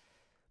nice,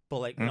 but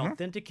like an Mm-hmm.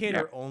 Yeah.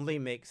 authenticator only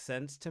makes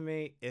sense to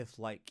me if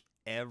like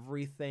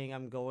everything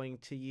I'm going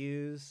to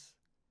use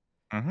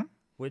Mm-hmm.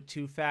 with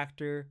two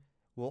factor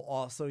will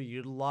also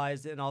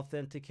utilize an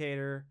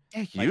authenticator.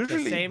 Yeah. Like the Usually,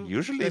 same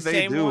usually the they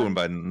same do one.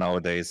 by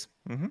nowadays.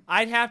 Mm-hmm.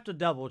 I'd have to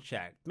double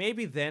check.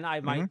 Maybe then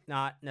I Mm-hmm. might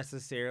not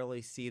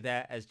necessarily see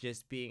that as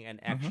just being an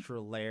Mm-hmm.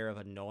 extra layer of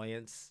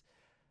annoyance.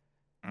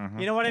 Mm-hmm.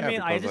 You know what I Yeah,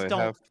 mean? I because just I don't.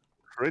 have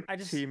I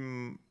just.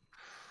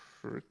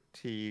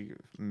 pretty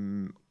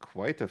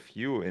quite a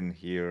few in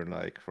here,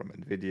 like from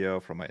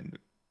Nvidia, from my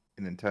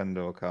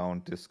Nintendo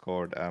account,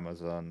 Discord,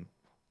 Amazon,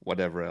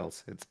 whatever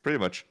else. It's pretty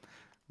much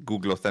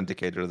Google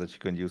Authenticator that you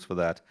can use for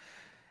that.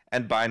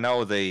 And by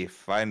now they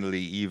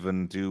finally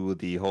even do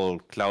the whole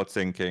cloud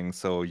syncing,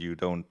 so you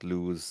don't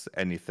lose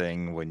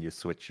anything when you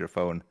switch your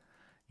phone.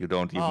 You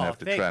don't even Oh, have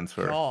to thank transfer.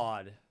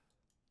 God.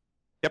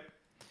 Yep.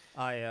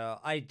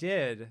 I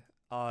did.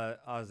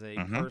 As a Mm-hmm.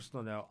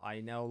 personal note,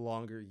 I no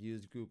longer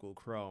use Google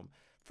Chrome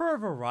for a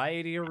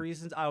variety of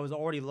reasons. I was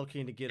already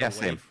looking to get Yeah, away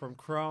same. from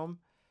Chrome,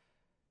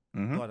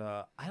 Mm-hmm.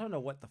 but I don't know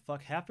what the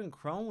fuck happened.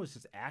 Chrome was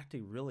just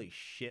acting really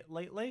shit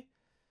lately,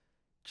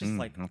 just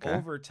like Okay.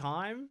 over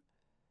time.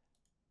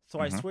 So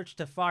I Mm-hmm. switched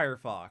to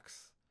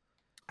Firefox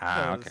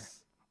Ah, okay.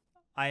 because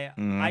I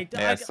Mm, I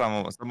yeah, I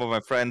some of my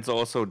friends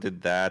also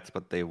did that,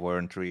 but they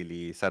weren't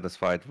really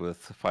satisfied with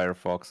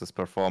Firefox's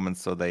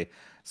performance, so they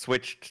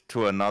switched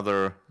to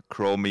another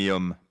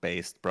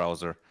Chromium-based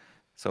browser.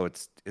 So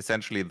it's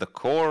essentially the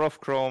core of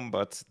Chrome,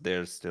 but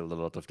there's still a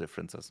lot of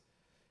differences.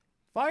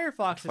 But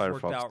Firefox has worked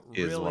Firefox out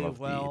is one really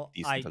of the well.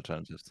 decent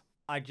alternatives.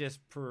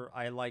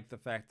 I like the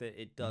fact that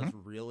it does Mm-hmm.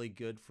 really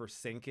good for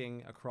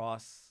syncing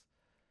across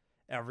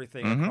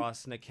everything Mm-hmm.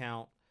 across an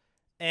account.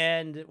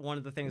 And one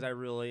of the things I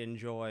really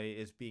enjoy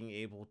is being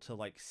able to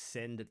like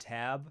send a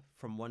tab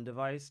from one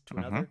device to Mm-hmm.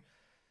 another.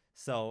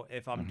 So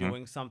if I'm Mm-hmm.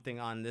 doing something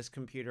on this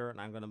computer and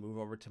I'm going to move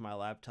over to my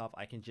laptop,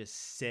 I can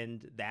just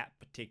send that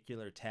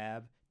particular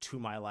tab to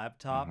my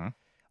laptop, Mm-hmm.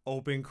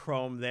 open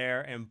Chrome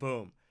there, and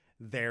boom,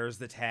 there's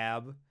the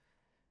tab.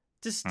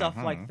 Just stuff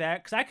Mm-hmm. like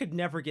that. Because I could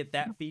never get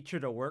that feature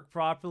to work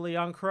properly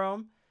on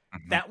Chrome.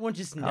 Mm-hmm. That one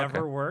just Okay.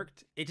 never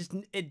worked. It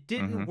Mm-hmm.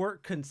 didn't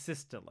work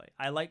consistently.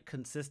 I like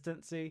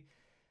consistency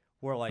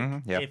where like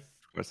Mm-hmm. Yeah, of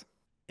course.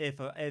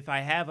 if I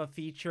have a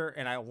feature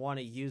and I want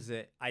to use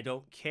it, I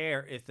don't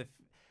care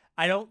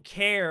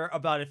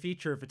about a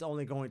feature if it's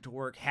only going to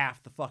work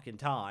half the fucking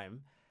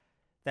time.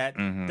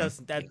 Mm-hmm.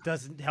 Yeah. That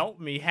doesn't help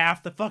me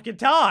half the fucking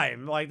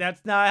time. Like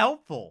that's not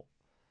helpful.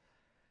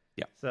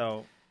 Yeah.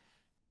 So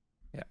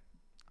Yeah.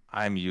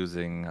 I'm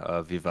using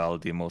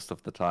Vivaldi most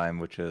of the time,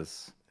 which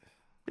is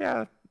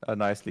yeah, a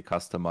nicely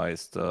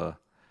customized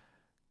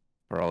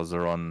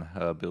browser on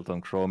built on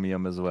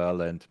Chromium as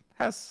well, and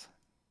has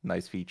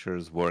nice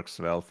features. Works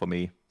well for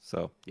me.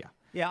 So yeah.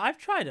 yeah, I've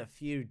tried a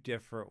few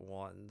different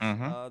ones.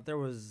 Mm-hmm. There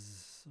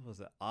was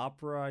it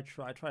Opera?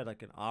 I tried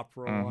like an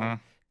Opera one. Mm-hmm.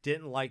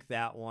 Didn't like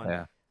that one.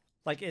 Yeah.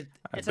 Like I've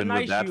it's a been with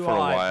nice that for a UI,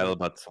 while,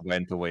 but but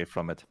went away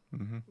from it.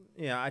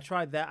 yeah, I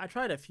tried that. I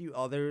tried a few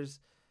others,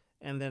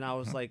 and then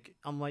I'm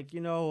like,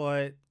 you know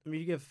what? Let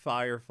me give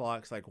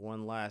Firefox like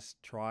one last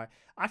try.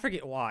 I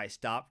forget why I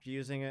stopped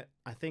using it.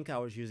 I think I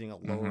was using a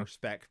Mm-hmm. lower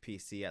spec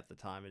PC at the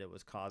time, and it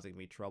was causing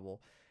me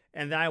trouble.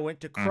 And then I went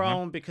to Mm-hmm.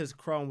 Chrome because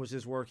Chrome was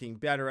just working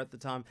better at the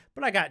time.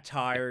 But I got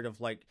tired of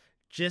like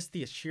just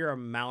the sheer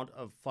amount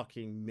of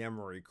fucking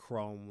memory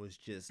Chrome was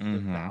just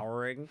Mm-hmm.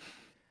 devouring.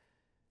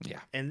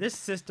 Yeah. And this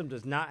system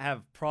does not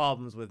have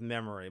problems with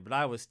memory, but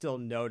I was still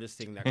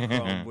noticing that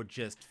Chrome would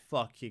just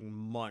fucking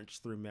munch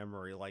through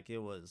memory like it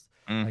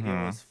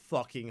Mm-hmm. was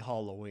fucking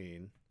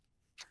Halloween.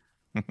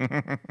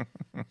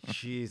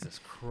 Jesus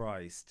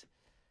Christ.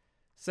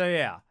 So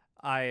yeah,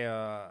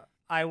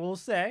 I will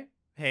say,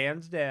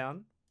 hands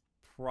down,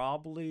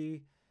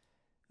 probably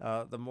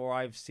the more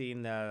I've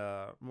seen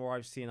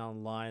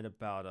online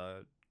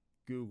about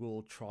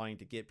Google trying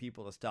to get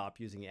people to stop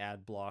using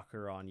ad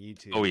blocker on Oh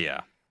YouTube.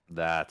 yeah,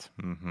 that.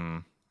 Mm-hmm.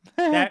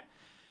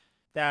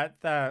 That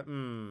that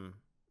mm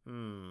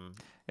mm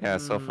Yeah,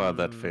 so far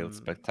that failed mm.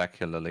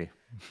 spectacularly.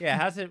 Yeah,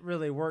 hasn't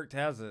really worked,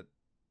 has it?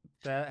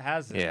 That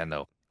hasn't. Yeah,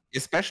 no.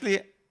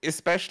 Especially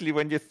especially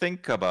when you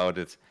think about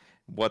it,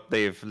 what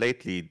they've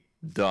lately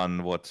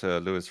done, what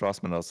Louis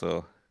Rossman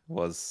also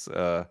was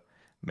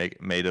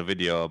made a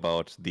video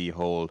about the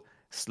whole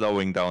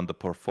slowing down the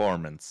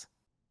performance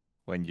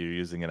when you're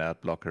using an ad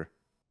blocker.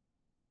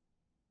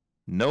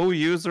 No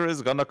user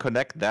is gonna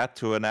connect that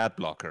to an ad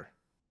blocker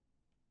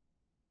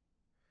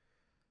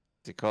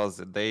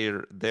because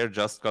they're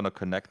just gonna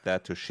connect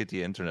that to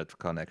shitty internet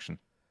connection.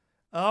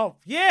 Oh,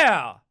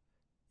 yeah.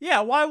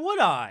 Yeah, why would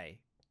I?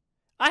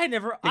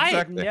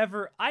 Exactly.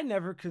 I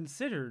never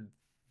considered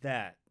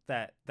that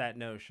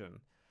notion.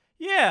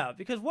 Yeah,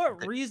 because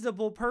what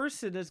reasonable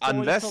person is going to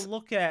Unless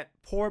look at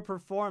poor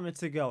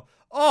performance and go,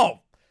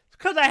 "Oh, it's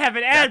because I have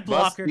an ad that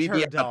must blocker be the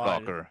turned ad on."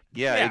 blocker.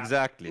 Yeah, Yeah,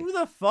 exactly. who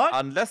the fuck?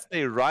 Unless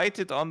they write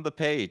it on the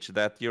page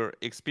that your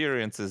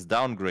experience is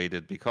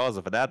downgraded because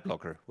of an ad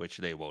blocker, which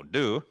they won't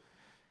do,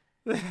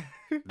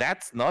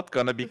 that's not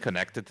going to be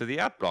connected to the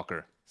ad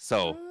blocker.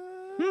 So,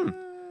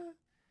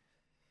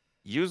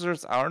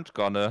 users aren't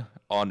going to,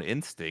 on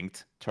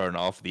instinct, turn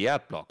off the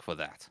ad block for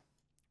that.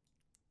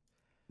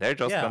 They're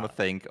just going to Yeah.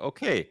 think,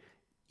 okay,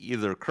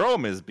 either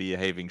Chrome is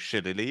behaving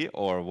shittily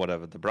or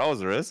whatever the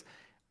browser is,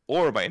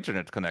 or my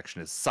internet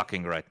connection is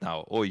sucking right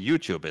now, or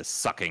YouTube is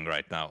sucking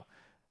right now.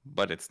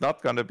 But it's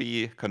not going to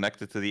be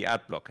connected to the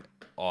ad block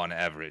on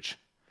average.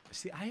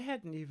 See, I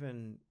hadn't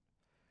even.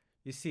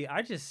 You see,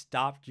 I just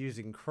stopped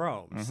using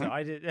Chrome, so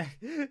I did.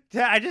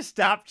 I just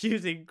stopped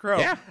using Chrome.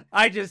 Yeah.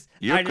 I just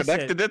Connected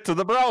said, it to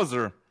the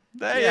browser.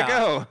 There you yeah.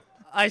 go.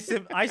 I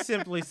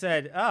simply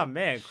said, oh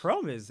man,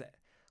 Chrome is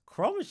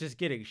just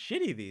getting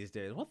shitty these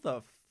days. What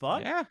the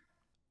fuck? Yeah.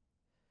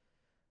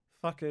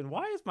 Fucking,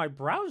 why is my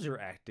browser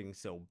acting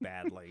so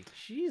badly?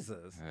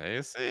 Jesus.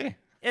 You see.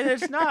 And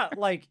it's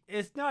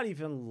not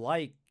even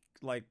like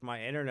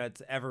my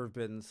internet's ever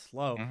been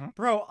slow.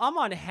 Bro, I'm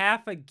on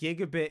half a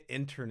gigabit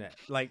internet.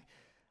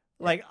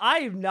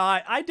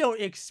 I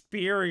don't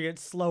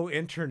experience slow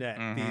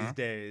internet these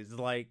days.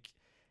 Like,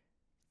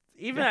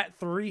 even at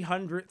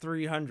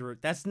 300,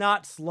 that's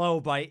not slow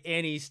by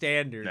any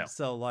standard. No.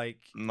 So like,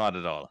 not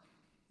at all.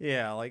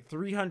 Yeah, like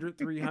 300,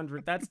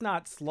 that's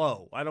not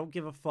slow. I don't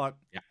give a fuck.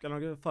 Yeah. I don't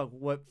give a fuck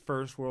what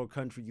first world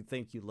country you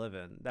think you live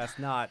in. That's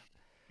not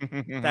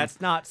Nope, that's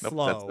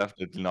slow. that's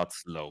definitely not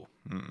slow.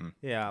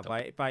 Yeah,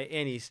 Nope. by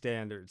any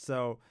standard.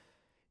 So,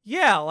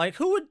 yeah, like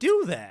who would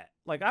do that?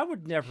 Like I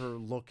would never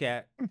look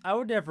at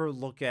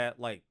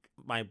like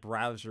my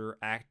browser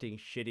acting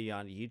shitty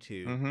on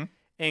YouTube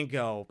and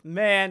go,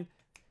 "Man,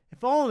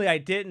 if only I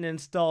didn't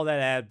install that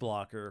ad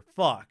blocker.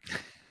 Fuck.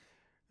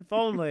 If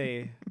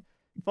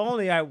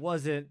only I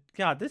wasn't.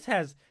 God, this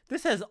has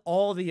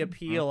all the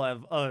appeal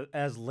of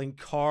as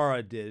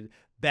Linkara did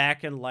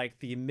back in like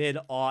the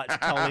mid-aughts,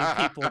 telling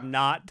people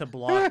not to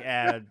block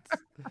ads.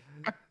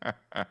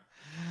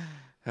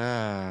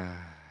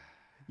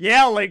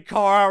 Yeah,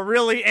 Linkara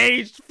really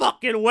aged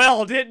fucking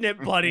well, didn't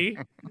it, buddy?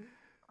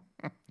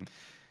 Yeah,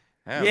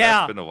 Yeah.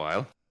 that's been a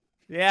while.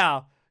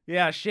 Yeah.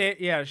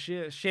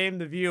 Shame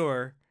the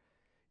viewer.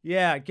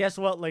 Yeah, guess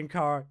what,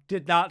 Linkara?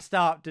 Did not.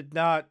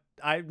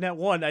 I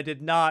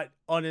did not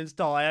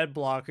uninstall ad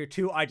blocker.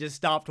 2, I just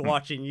stopped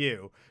watching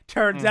you.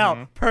 Turns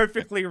out,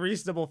 perfectly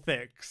reasonable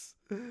fix.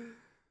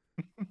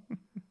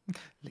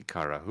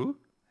 Linkara who?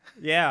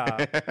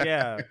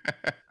 Yeah.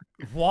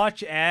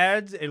 Watch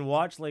ads and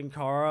watch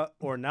Linkara,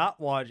 or not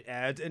watch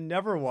ads and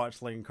never watch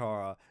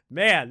Linkara.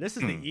 Man, this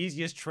is the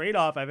easiest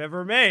trade-off I've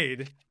ever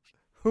made.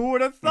 Who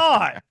would have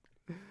thought?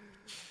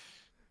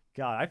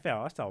 God,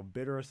 I sound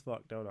bitter as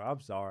fuck, don't I?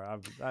 I'm sorry.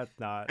 That's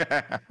not.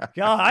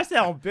 God, I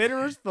sound bitter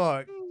as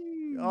fuck.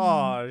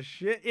 Oh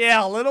shit.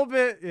 Yeah, a little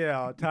bit.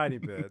 Yeah, a tiny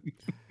bit.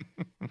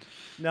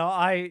 No,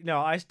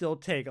 I still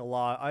take a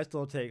lot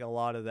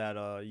of that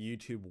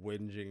YouTube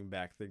whinging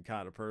back then,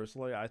 kind of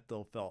personally. I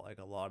still felt like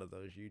a lot of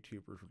those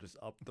YouTubers were just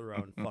up their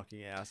own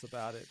fucking ass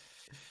about it.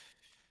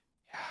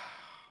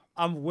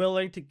 I'm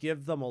willing to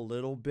give them a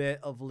little bit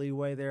of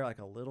leeway there, like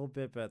a little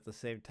bit, but at the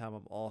same time,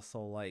 I'm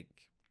also like,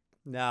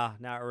 nah,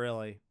 not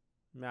really,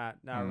 not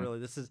really.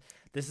 This is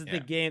the Yeah.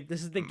 game.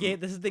 This is the game.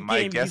 This is the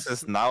My game. guess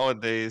is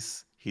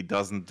nowadays he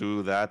doesn't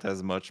do that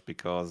as much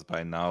because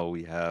by now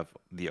we have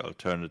the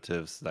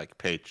alternatives like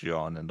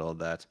Patreon and all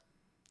that.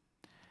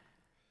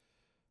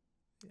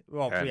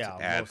 Well, And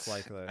yeah, most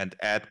likely. and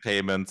ad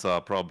payments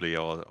are probably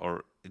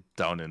or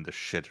down in the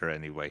shitter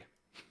anyway.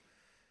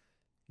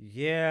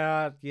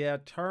 Yeah.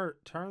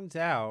 Turns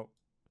out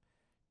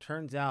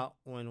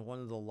when one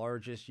of the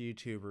largest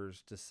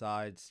YouTubers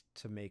decides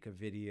to make a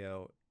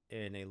video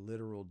in a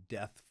literal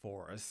death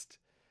forest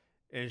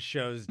and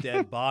shows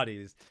dead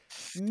bodies,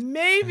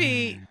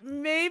 maybe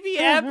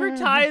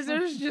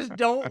advertisers just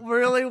don't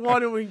really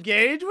want to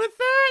engage with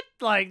that.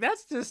 Like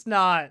that's just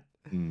not.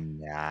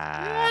 Nah.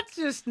 That's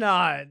just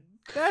not.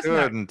 That's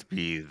Couldn't not.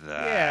 be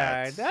that.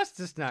 Yeah, that's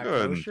just not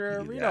Couldn't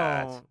kosher. be We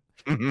that.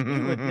 don't.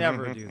 We would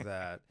never do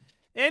that.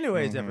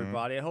 Anyways,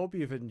 everybody, I hope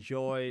you've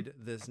enjoyed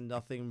this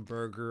nothing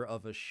burger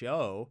of a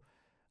show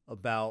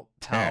about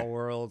Power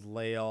World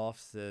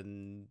layoffs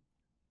and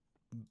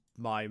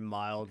my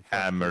mild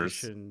Hammers.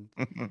 frustration.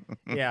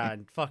 Yeah,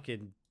 and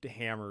fucking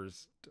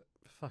hammers.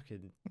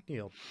 Fucking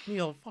Neil,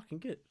 fucking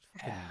get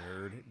fucking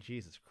nerd.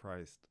 Jesus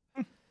Christ.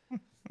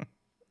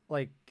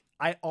 Like,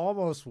 I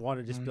almost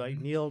want to just be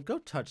like, Neil, go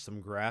touch some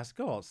grass,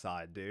 go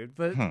outside, dude.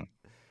 But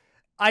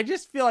I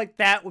just feel like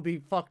that would be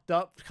fucked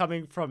up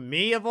coming from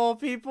me of all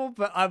people,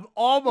 but I'm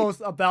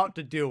almost about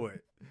to do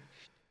it.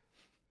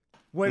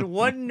 When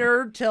one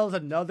nerd tells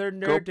another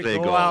nerd to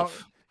go out.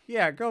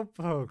 Yeah, go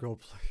play.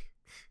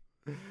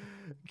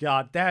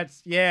 God,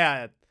 that's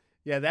that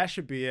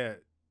should be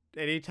it.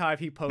 Anytime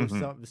he posts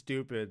something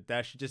stupid,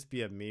 that should just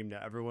be a meme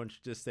now. Everyone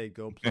should just say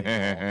go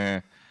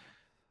play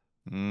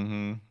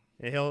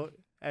golf.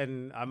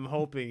 And I'm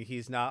hoping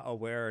he's not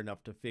aware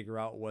enough to figure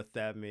out what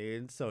that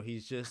means. So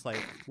he's just like,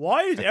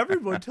 why is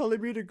everyone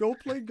telling me to go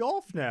play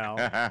golf now?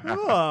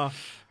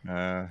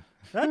 That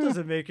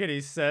doesn't make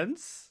any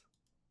sense.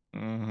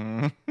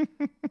 I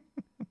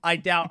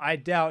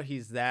doubt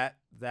he's that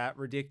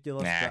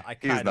ridiculous. Nah, but I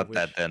he's not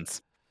that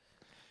dense.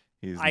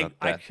 He's not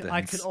that dense.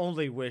 I could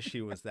only wish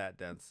he was that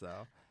dense,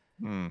 though.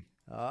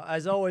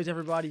 As always,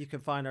 everybody, you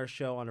can find our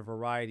show on a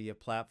variety of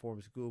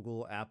platforms,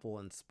 Google, Apple,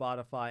 and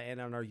Spotify, and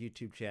on our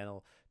YouTube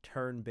channel,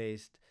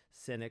 Turn-Based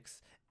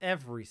Cynics,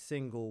 every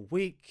single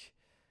week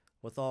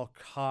with all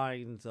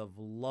kinds of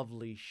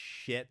lovely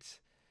shit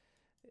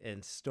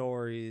and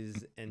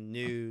stories and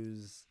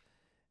news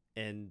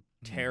and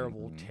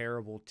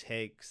terrible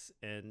takes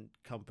and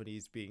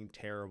companies being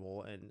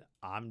terrible, and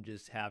I'm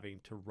just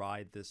having to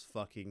ride this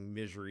fucking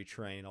misery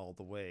train all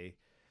the way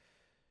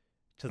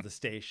to the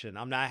station.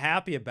 I'm not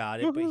happy about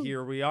it, but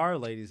here we are,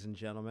 ladies and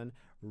gentlemen,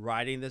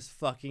 riding this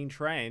fucking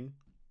train.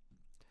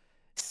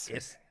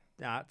 It's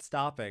not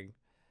stopping.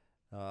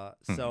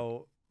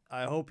 So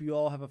I hope you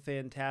all have a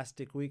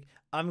fantastic week.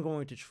 I'm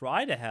going to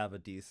try to have a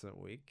decent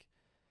week.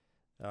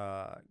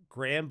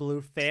 Grand Blue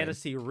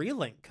Fantasy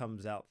Relink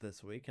comes out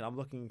this week, and I'm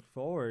looking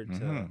forward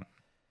to.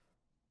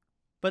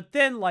 But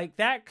then, like,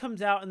 that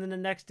comes out, and then the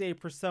next day,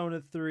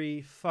 Persona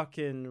 3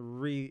 fucking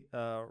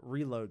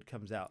Reload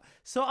comes out.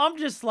 So I'm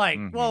just like,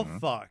 well,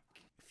 fuck.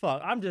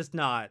 I'm just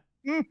not.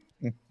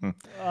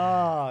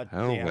 Oh,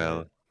 damn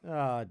it.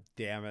 Oh,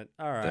 damn it.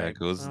 All right. There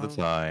goes the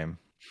time.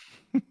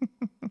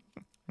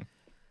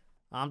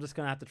 I'm just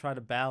going to have to try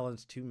to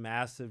balance two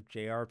massive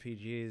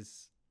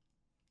JRPGs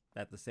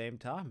at the same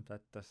time.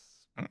 That's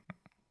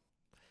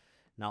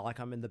not like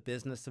I'm in the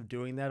business of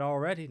doing that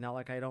already. Not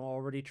like I don't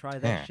already try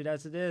that shit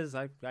as it is.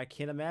 I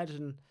can't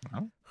imagine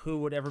who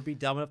would ever be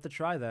dumb enough to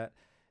try that.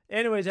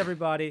 Anyways,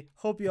 everybody,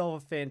 hope you all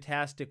have a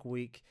fantastic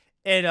week.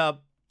 And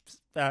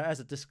as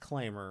a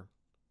disclaimer,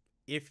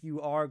 if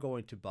you are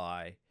going to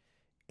buy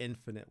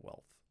Infinite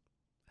Wealth,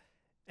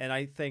 and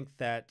I think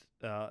that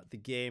the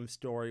game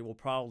story will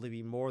probably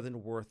be more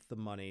than worth the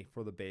money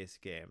for the base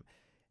game,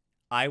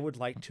 I would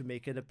like to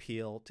make an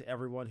appeal to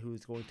everyone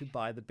who's going to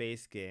buy the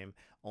base game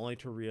only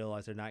to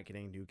realize they're not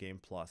getting New Game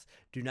Plus.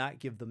 Do not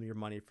give them your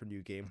money for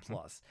New Game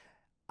Plus.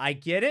 I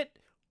get it.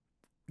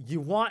 You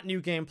want New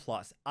Game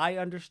Plus. I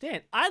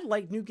understand. I'd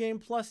like New Game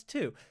Plus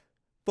too.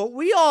 But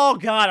we all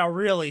gotta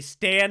really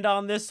stand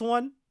on this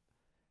one.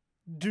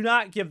 Do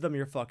not give them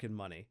your fucking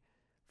money.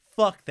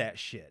 Fuck that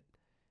shit.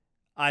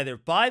 Either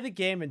buy the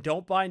game and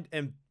don't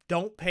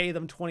pay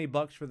them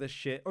 $20 for this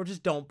shit, or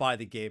just don't buy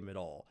the game at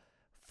all.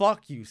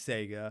 Fuck you,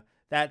 Sega.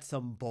 That's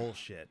some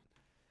bullshit.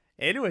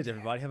 Anyways,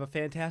 everybody, have a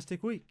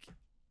fantastic week.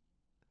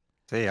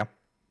 See ya.